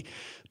of money.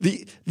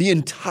 The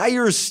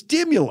entire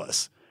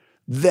stimulus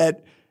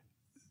that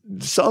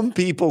some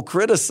people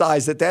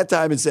criticized at that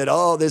time and said,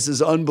 oh, this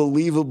is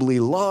unbelievably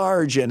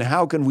large, and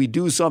how can we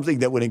do something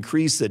that would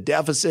increase the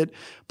deficit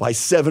by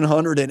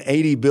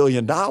 $780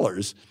 billion?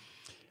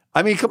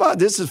 I mean, come on,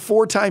 this is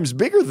 4 times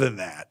bigger than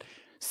that.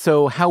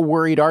 So how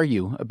worried are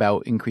you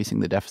about increasing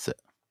the deficit?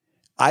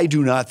 I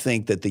do not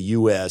think that the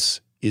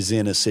U.S. is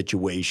in a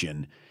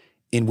situation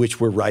in which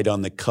we're right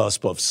on the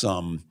cusp of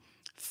some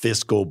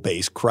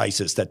fiscal-based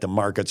crisis that the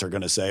markets are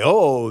going to say,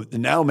 oh,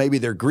 now maybe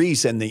they're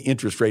Greece and the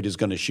interest rate is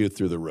going to shoot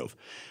through the roof.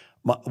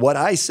 What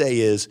I say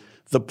is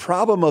the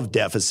problem of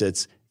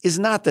deficits is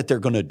not that they're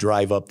going to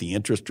drive up the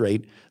interest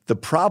rate. The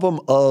problem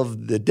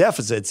of the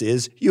deficits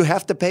is you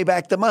have to pay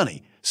back the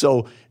money.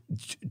 So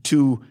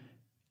to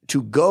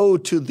go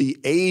to the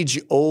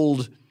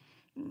age-old,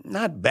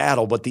 not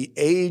battle, but the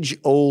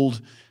age-old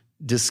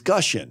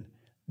discussion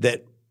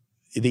that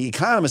the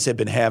economists have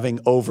been having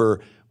over,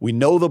 we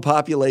know the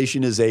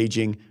population is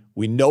aging.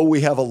 We know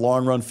we have a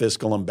long-run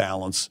fiscal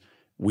imbalance.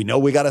 We know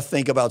we got to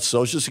think about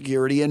Social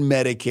Security and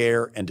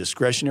Medicare and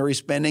discretionary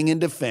spending in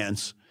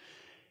defense.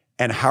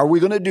 And how are we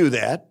going to do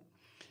that?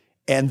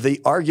 And the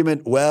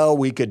argument, well,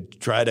 we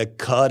could try to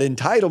cut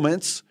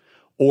entitlements,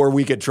 or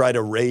we could try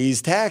to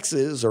raise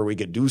taxes, or we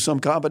could do some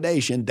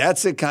combination.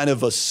 That's a kind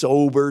of a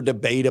sober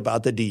debate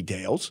about the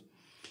details.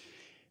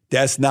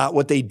 That's not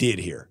what they did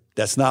here.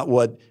 That's not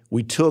what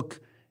we took.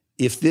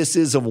 If this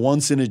is a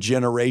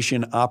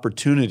once-in-a-generation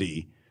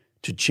opportunity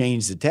to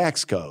change the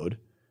tax code,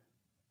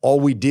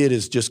 all we did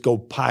is just go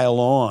pile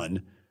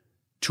on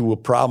to a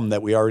problem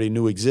that we already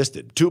knew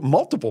existed, to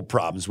multiple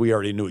problems we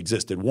already knew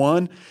existed.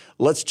 One,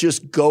 let's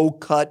just go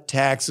cut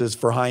taxes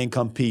for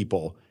high-income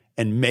people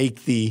and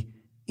make the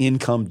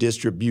income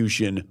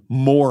distribution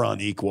more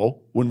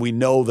unequal when we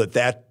know that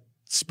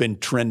that's been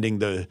trending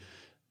the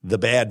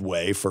bad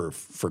way for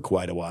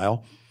quite a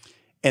while.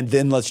 And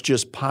then let's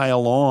just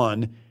pile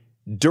on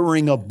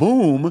during a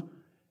boom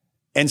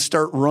and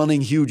start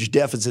running huge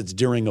deficits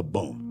during a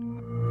boom.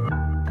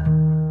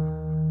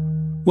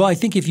 Well, I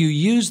think if you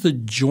use the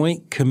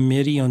Joint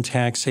Committee on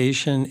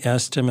Taxation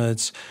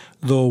estimates,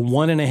 the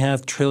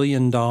 $1.5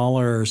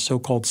 trillion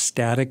so-called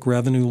static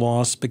revenue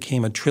loss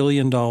became $1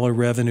 trillion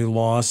revenue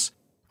loss.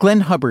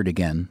 Glenn Hubbard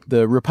again,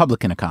 the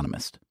Republican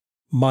economist.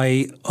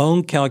 My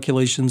own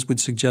calculations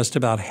would suggest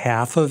about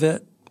half of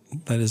it,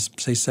 that is,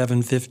 say,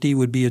 $750,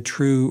 would be a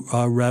true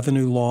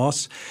revenue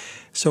loss.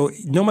 So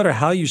no matter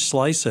how you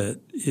slice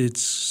it,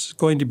 it's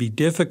going to be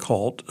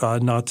difficult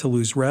not to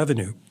lose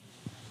revenue.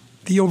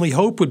 The only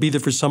hope would be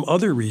that for some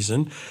other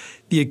reason,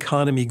 the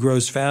economy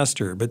grows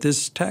faster. But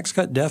this tax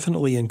cut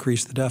definitely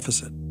increased the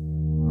deficit.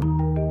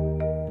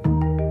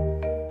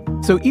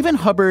 So even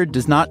Hubbard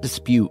does not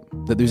dispute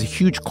that there's a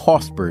huge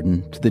cost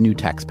burden to the new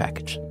tax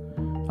package.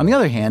 On the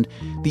other hand,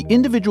 the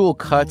individual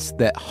cuts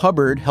that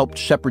Hubbard helped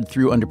shepherd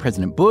through under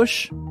President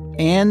Bush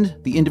and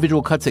the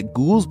individual cuts that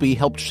Goolsbee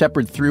helped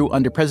shepherd through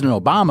under President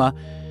Obama,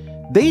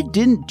 they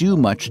didn't do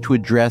much to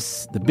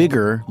address the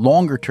bigger,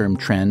 longer-term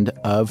trend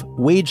of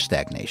wage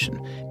stagnation.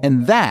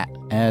 And that,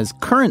 as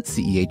current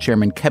CEA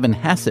Chairman Kevin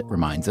Hassett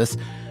reminds us,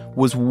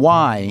 was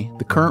why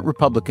the current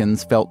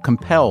Republicans felt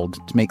compelled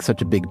to make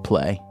such a big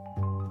play.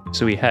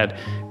 So we had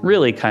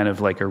really kind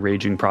of like a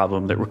raging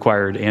problem that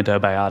required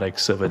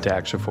antibiotics of a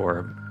tax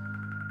reform.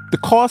 The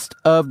cost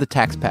of the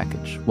tax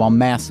package, while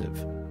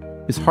massive,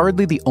 is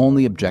hardly the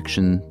only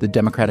objection the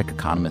Democratic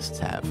economists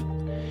have.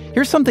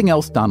 Here's something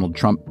else Donald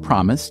Trump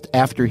promised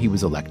after he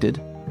was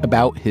elected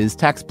about his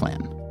tax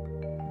plan.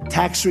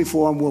 Tax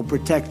reform will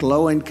protect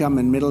low-income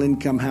and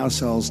middle-income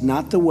households,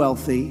 not the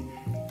wealthy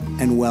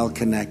and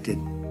well-connected.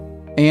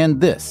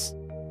 And this.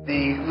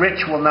 The rich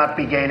will not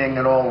be gaining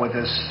at all with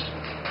this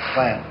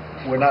plan.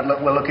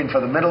 We're looking for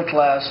the middle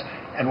class,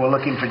 and we're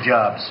looking for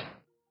jobs.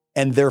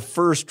 And their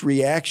first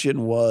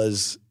reaction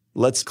was,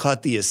 let's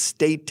cut the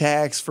estate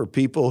tax for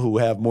people who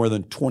have more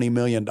than $20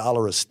 million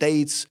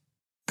estates.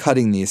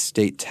 Cutting the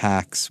estate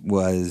tax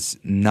was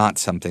not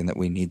something that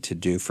we need to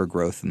do for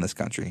growth in this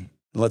country.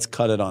 Let's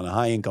cut it on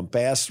high-income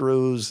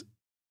pass-throughs.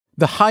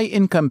 The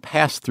high-income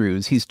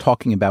pass-throughs he's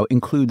talking about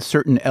include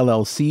certain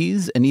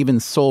LLCs and even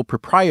sole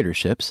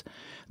proprietorships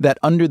that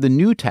under the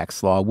new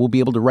tax law will be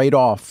able to write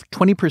off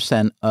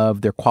 20%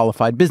 of their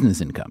qualified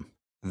business income.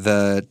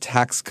 The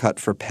tax cut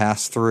for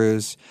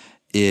pass-throughs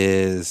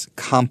is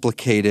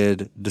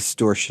complicated,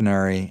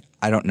 distortionary.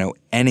 I don't know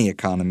any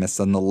economists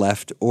on the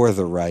left or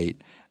the right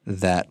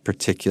that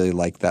particularly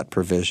like that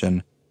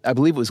provision. I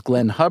believe it was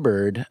Glenn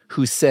Hubbard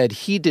who said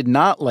he did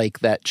not like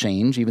that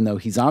change, even though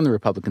he's on the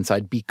Republican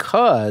side,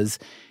 because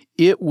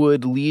it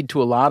would lead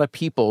to a lot of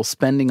people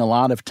spending a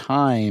lot of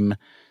time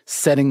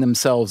setting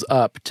themselves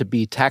up to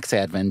be tax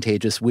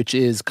advantageous, which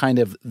is kind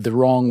of the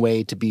wrong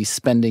way to be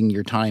spending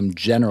your time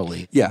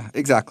generally. Yeah,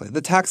 exactly.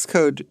 The tax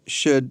code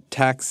should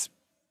tax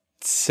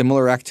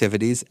similar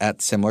activities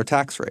at similar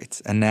tax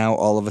rates. And now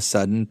all of a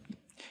sudden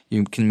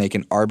you can make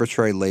an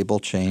arbitrary label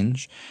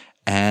change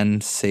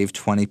and save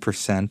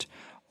 20%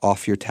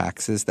 off your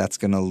taxes. That's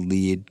going to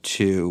lead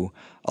to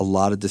a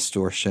lot of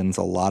distortions,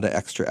 a lot of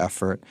extra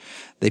effort.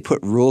 They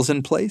put rules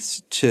in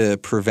place to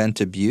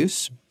prevent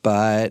abuse,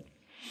 but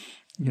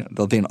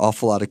there'll be an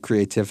awful lot of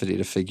creativity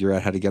to figure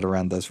out how to get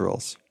around those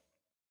rules.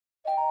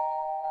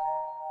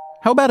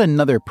 How about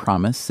another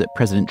promise that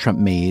President Trump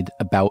made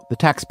about the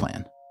tax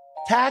plan?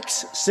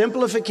 Tax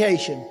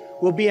simplification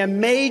will be a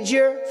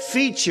major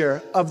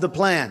feature of the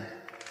plan.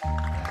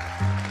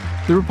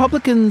 The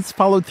Republicans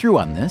followed through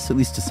on this, at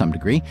least to some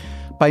degree.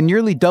 By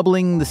nearly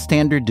doubling the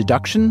standard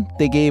deduction,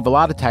 they gave a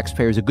lot of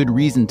taxpayers a good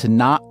reason to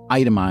not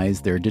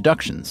itemize their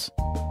deductions.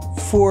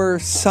 For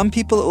some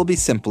people, it will be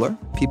simpler.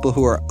 People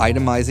who are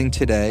itemizing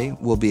today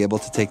will be able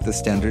to take the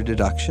standard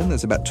deduction.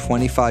 There's about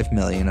 25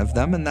 million of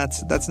them, and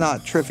that's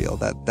not trivial.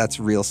 That's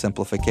real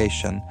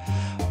simplification.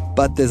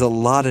 But there's a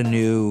lot of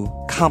new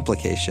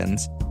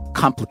complications.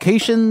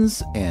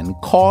 Complications and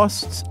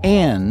costs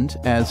and,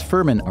 as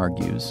Furman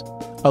argues,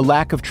 a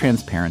lack of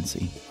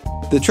transparency.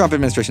 The Trump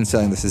administration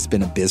saying this has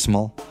been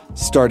abysmal,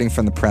 starting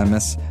from the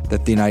premise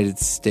that the United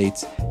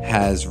States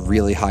has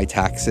really high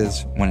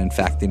taxes when in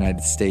fact the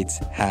United States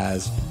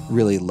has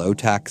really low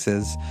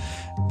taxes.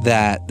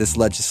 that this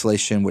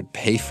legislation would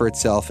pay for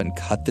itself and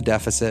cut the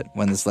deficit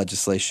when this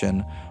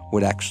legislation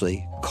would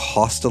actually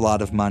cost a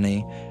lot of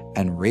money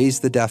and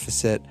raise the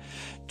deficit,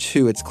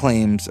 to its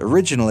claims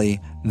originally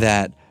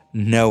that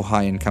no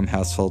high-income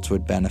households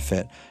would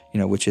benefit,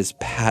 which is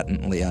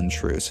patently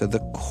untrue. So the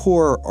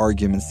core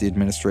arguments the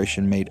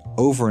administration made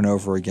over and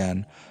over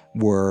again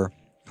were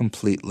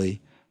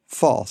completely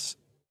false.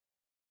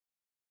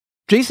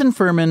 Jason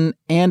Furman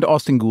and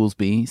Austan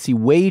Goolsbee see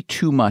way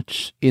too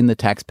much in the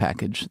tax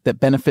package that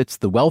benefits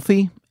the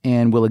wealthy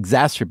and will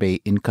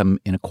exacerbate income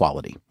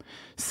inequality.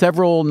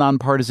 Several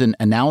nonpartisan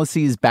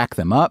analyses back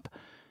them up,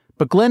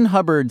 but Glenn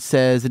Hubbard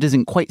says it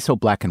isn't quite so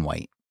black and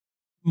white.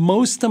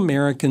 Most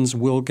Americans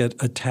will get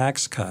a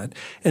tax cut,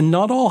 and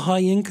not all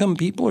high-income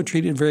people are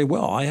treated very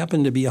well. I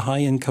happen to be a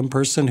high-income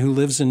person who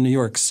lives in New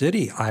York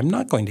City. I'm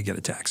not going to get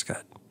a tax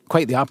cut.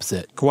 Quite the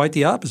opposite. Quite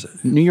the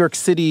opposite. New York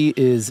City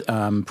is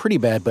pretty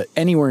bad, but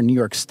anywhere in New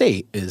York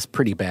State is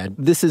pretty bad.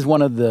 This is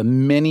one of the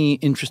many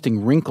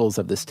interesting wrinkles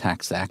of this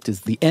tax act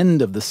is the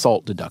end of the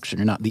SALT deduction,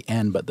 or not the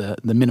end, but the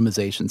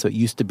minimization. So it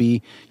used to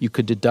be you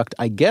could deduct,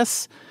 I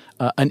guess,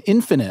 an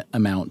infinite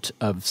amount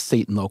of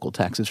state and local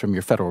taxes from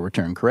your federal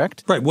return,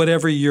 correct? Right,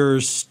 whatever you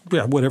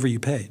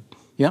paid.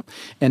 Yeah.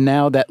 And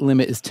now that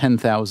limit is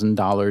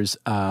 $10,000.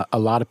 A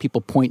lot of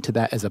people point to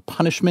that as a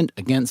punishment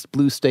against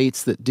blue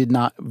states that did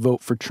not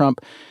vote for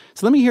Trump.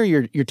 So let me hear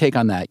your take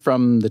on that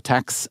from the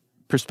tax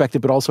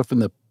perspective, but also from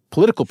the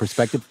political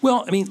perspective.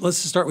 Well, let's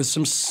start with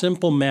some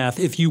simple math.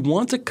 If you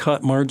want to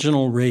cut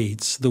marginal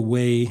rates the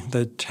way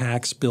the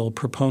tax bill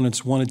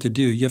proponents wanted to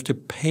do, you have to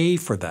pay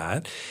for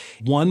that.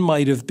 One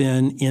might have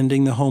been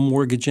ending the home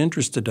mortgage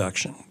interest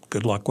deduction.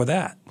 Good luck with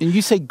that. And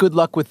you say good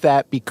luck with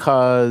that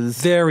because?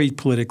 Very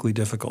politically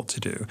difficult to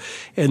do.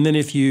 And then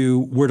if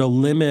you were to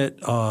limit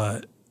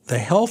the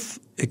health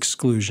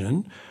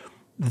exclusion,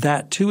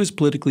 that too is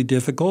politically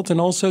difficult, and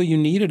also you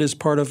need it as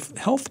part of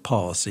health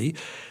policy.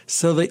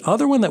 So the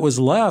other one that was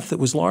left that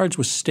was large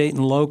was state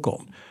and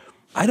local.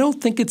 I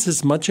don't think it's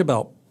as much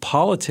about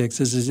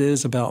politics as it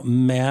is about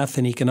math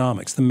and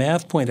economics. The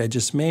math point I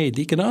just made,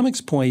 the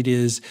economics point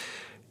is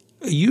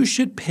you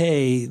should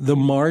pay the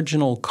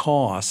marginal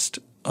cost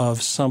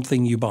of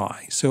something you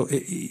buy. So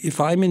if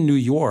I'm in New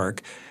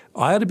York,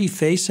 I ought to be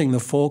facing the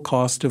full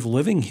cost of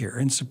living here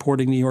and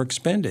supporting New York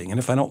spending. And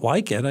if I don't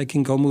like it, I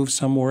can go move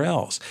somewhere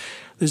else.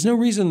 There's no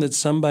reason that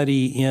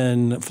somebody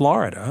in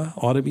Florida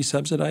ought to be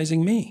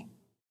subsidizing me.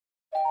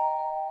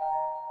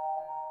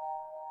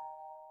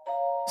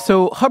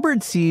 So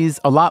Hubbard sees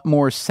a lot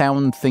more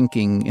sound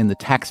thinking in the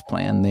tax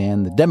plan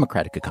than the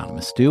Democratic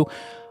economists do.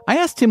 I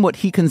asked him what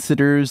he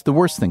considers the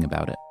worst thing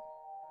about it.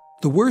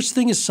 The worst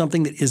thing is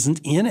something that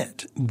isn't in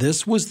it.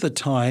 This was the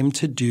time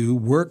to do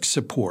work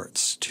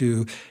supports,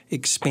 to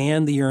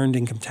expand the earned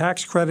income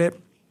tax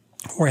credit,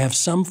 or have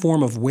some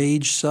form of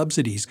wage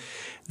subsidies.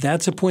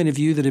 That's a point of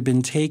view that had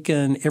been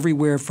taken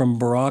everywhere from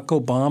Barack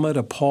Obama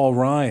to Paul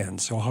Ryan,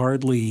 so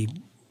hardly,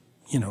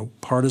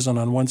 partisan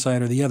on one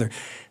side or the other.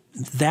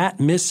 That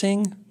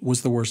missing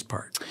was the worst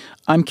part.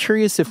 I'm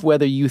curious if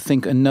whether you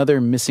think another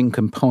missing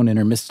component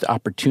or missed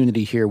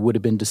opportunity here would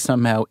have been to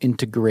somehow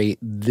integrate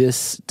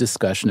this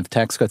discussion of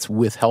tax cuts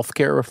with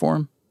healthcare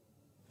reform?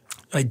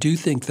 I do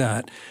think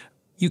that.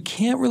 You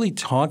can't really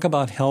talk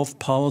about health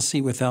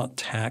policy without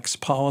tax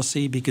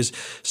policy because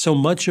so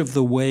much of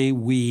the way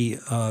we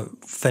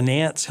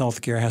finance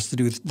healthcare has to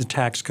do with the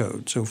tax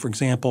code. So, for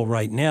example,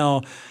 right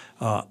now,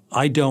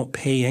 I don't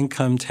pay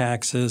income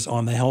taxes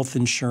on the health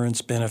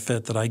insurance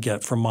benefit that I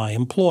get from my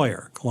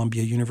employer,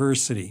 Columbia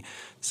University.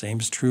 Same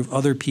is true of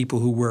other people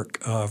who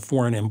work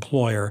for an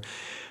employer.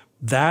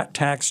 That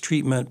tax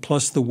treatment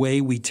plus the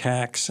way we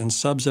tax and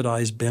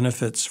subsidize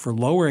benefits for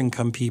lower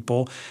income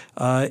people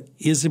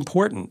is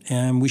important,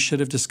 and we should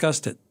have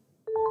discussed it.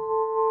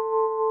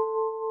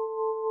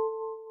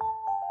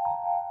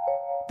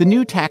 The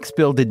new tax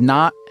bill did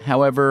not,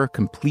 however,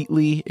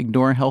 completely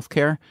ignore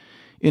healthcare.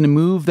 In a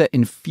move that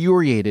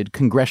infuriated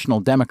congressional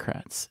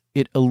Democrats,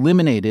 it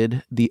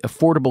eliminated the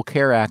Affordable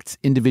Care Act's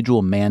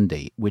individual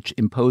mandate, which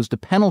imposed a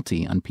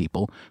penalty on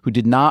people who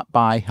did not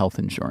buy health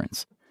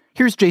insurance.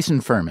 Here's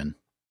Jason Furman.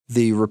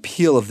 The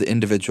repeal of the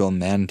individual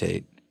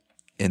mandate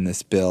in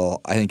this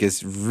bill, I think,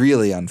 is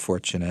really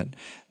unfortunate.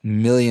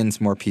 Millions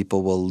more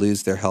people will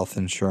lose their health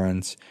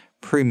insurance.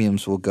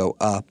 Premiums will go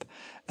up.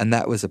 And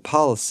that was a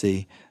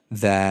policy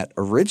that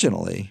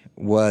originally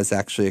was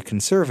actually a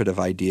conservative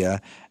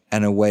idea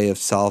and a way of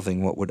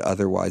solving what would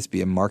otherwise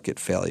be a market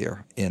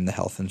failure in the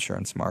health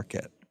insurance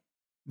market.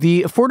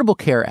 The Affordable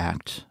Care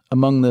Act,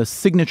 among the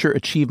signature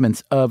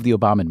achievements of the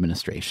Obama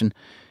administration,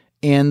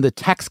 and the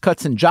Tax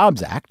Cuts and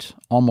Jobs Act,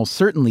 almost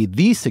certainly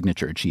the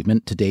signature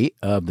achievement to date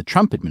of the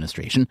Trump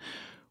administration,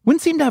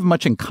 wouldn't seem to have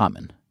much in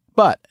common.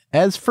 But,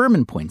 as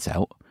Furman points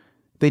out,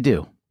 they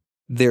do.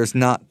 There's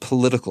not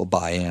political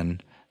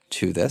buy-in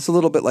to this, a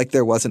little bit like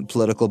there wasn't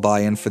political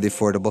buy-in for the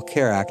Affordable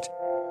Care Act.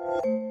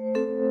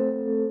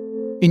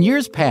 In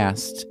years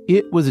past,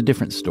 it was a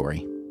different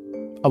story.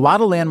 A lot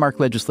of landmark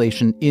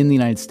legislation in the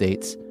United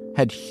States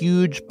had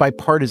huge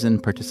bipartisan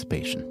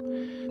participation.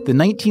 The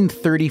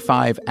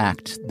 1935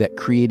 Act that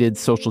created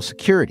Social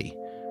Security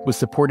was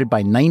supported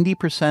by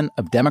 90%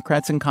 of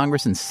Democrats in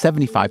Congress and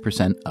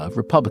 75% of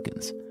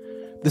Republicans.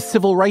 The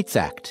Civil Rights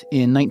Act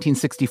in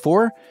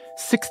 1964,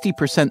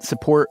 60%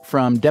 support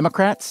from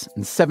Democrats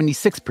and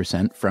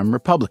 76% from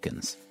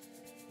Republicans.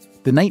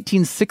 The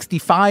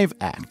 1965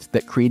 Act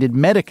that created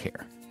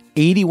Medicare,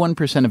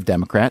 81% of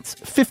Democrats,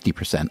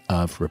 50%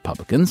 of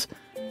Republicans.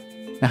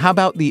 Now, how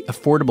about the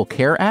Affordable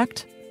Care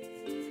Act?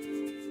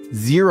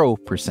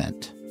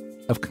 0%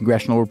 of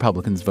congressional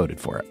Republicans voted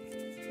for it.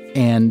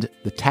 And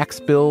the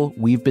tax bill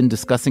we've been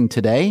discussing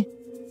today,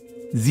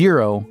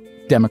 0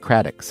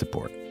 Democratic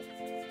support.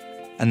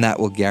 And that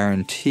will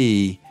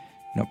guarantee,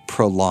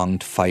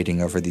 prolonged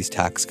fighting over these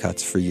tax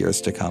cuts for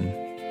years to come.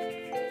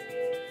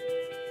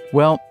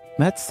 Well,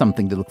 that's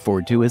something to look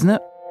forward to, isn't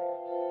it?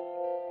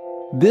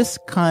 This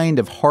kind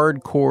of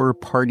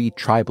hardcore party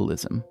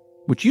tribalism,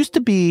 which used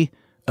to be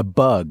a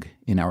bug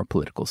in our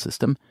political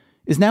system,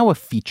 is now a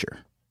feature.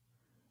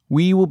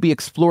 We will be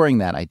exploring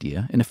that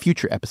idea in a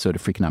future episode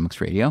of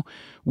Freakonomics Radio,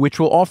 which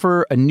will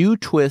offer a new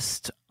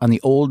twist on the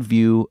old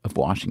view of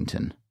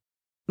Washington.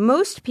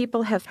 Most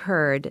people have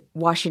heard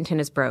Washington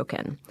is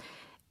broken,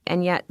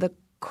 and yet the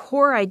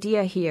core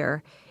idea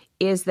here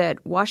is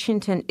that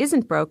Washington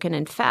isn't broken.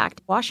 In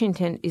fact,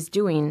 Washington is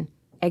doing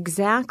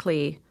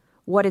exactly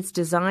what it's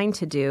designed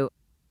to do.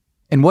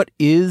 And what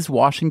is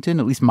Washington,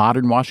 at least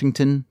modern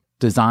Washington,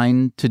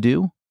 designed to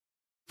do?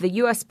 The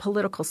U.S.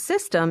 political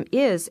system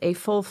is a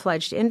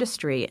full-fledged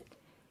industry.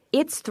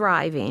 It's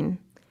thriving,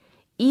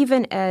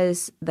 even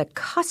as the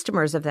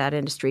customers of that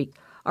industry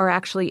are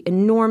actually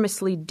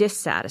enormously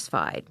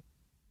dissatisfied.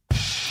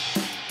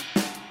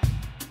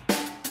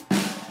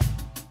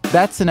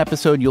 That's an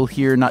episode you'll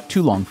hear not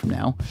too long from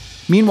now.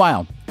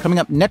 Meanwhile, coming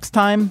up next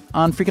time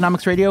on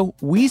Freakonomics Radio,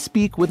 we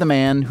speak with a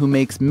man who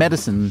makes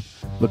medicine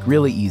look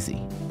really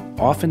easy.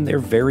 Often they're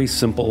very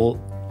simple,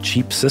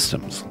 cheap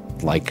systems,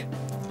 like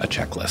a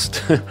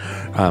checklist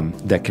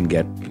that can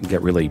get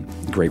really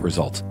great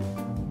results.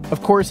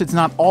 Of course, it's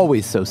not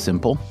always so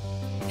simple.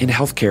 In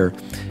healthcare,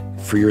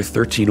 for your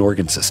 13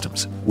 organ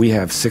systems, we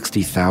have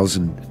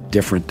 60,000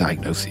 different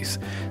diagnoses,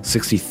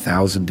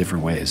 60,000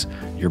 different ways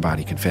your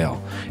body can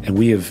fail. And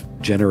we have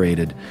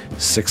generated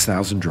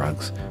 6,000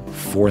 drugs,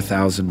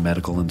 4,000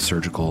 medical and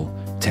surgical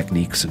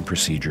techniques and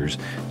procedures,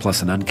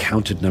 plus an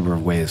uncounted number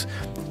of ways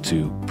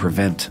to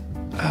prevent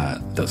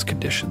those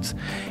conditions.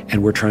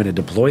 And we're trying to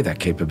deploy that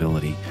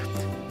capability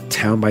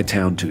town by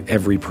town to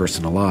every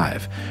person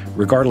alive,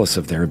 regardless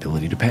of their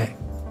ability to pay.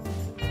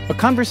 A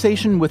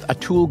conversation with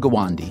Atul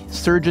Gawande,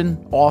 surgeon,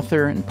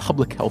 author, and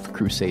public health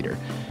crusader.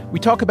 We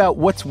talk about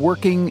what's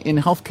working in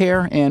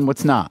healthcare and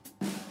what's not.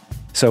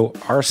 So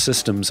our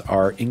systems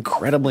are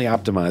incredibly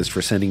optimized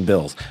for sending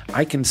bills.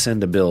 I can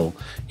send a bill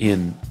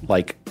in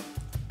like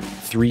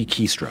 3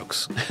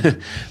 keystrokes,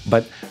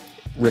 but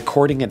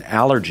recording an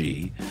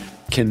allergy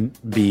can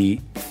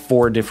be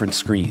 4 different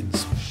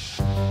screens.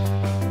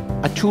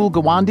 Atul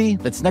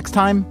Gawande, that's next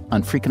time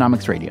on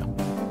Freakonomics Radio.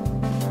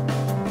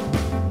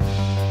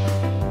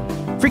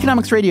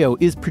 Freakonomics Radio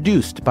is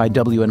produced by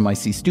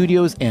WNYC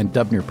Studios and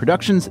Dubner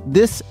Productions.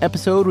 This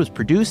episode was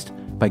produced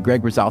by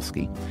Greg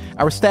Rosowski.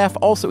 Our staff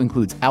also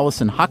includes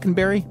Allison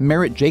Hockenberry,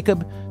 Merritt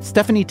Jacob,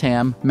 Stephanie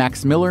Tam,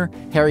 Max Miller,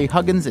 Harry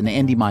Huggins, and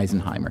Andy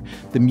Meisenheimer.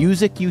 The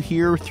music you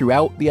hear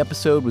throughout the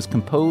episode was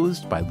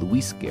composed by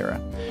Luis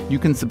Guerra. You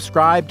can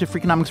subscribe to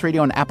Freakonomics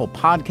Radio on Apple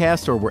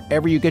Podcasts or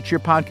wherever you get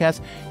your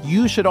podcasts.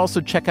 You should also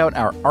check out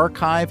our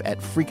archive at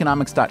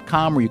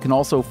Freakonomics.com, where you can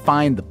also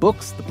find the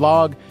books, the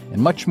blog,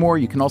 and much more.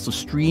 You can also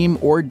stream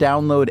or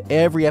download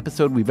every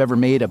episode we've ever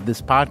made of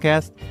this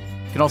podcast.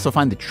 You can also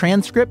find the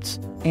transcripts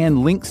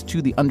and links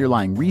to the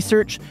underlying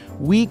research.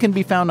 We can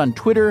be found on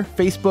Twitter,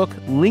 Facebook,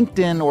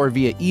 LinkedIn, or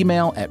via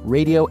email at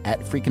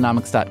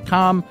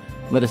radio@freakonomics.com.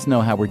 Let us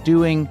know how we're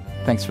doing.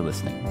 Thanks for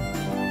listening.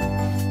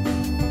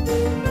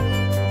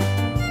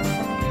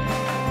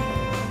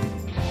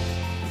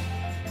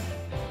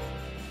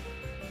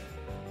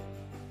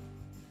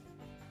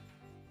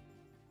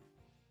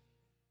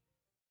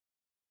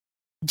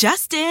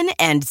 Just in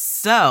and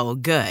so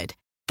good.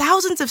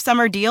 Thousands of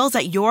summer deals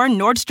at your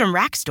Nordstrom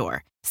Rack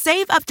store.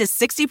 Save up to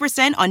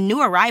 60% on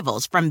new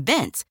arrivals from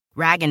Vince,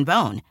 Rag &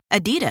 Bone,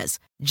 Adidas,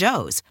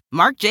 Joe's,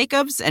 Marc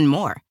Jacobs, and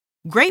more.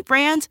 Great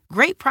brands,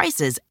 great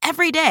prices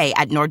every day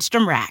at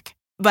Nordstrom Rack.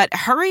 But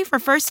hurry for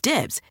first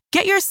dibs.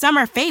 Get your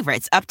summer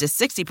favorites up to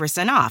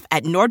 60% off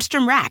at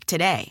Nordstrom Rack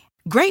today.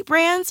 Great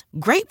brands,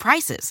 great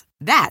prices.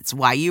 That's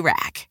why you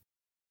rack.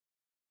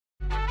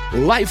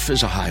 Life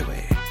is a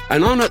highway,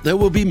 and on it there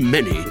will be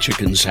many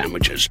chicken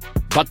sandwiches.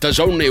 But there's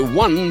only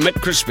one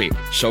McCrispy.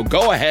 So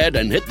go ahead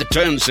and hit the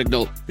turn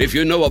signal if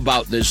you know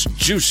about this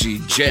juicy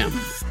gem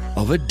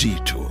of a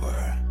detour.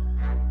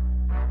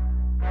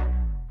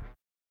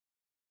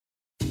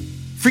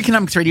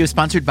 Freakonomics Radio is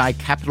sponsored by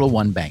Capital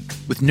One Bank.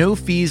 With no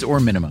fees or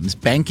minimums,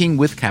 banking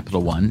with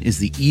Capital One is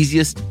the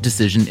easiest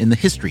decision in the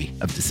history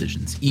of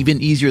decisions,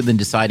 even easier than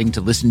deciding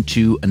to listen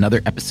to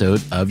another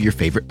episode of your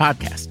favorite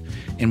podcast.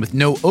 And with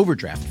no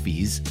overdraft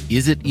fees,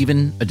 is it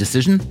even a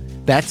decision?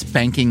 That's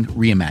banking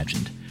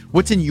reimagined.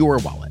 What's in your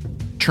wallet?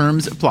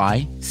 Terms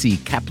apply. See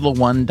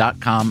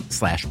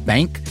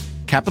CapitalOne.com/bank.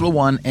 Capital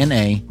One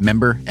N.A.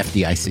 member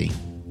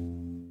FDIC.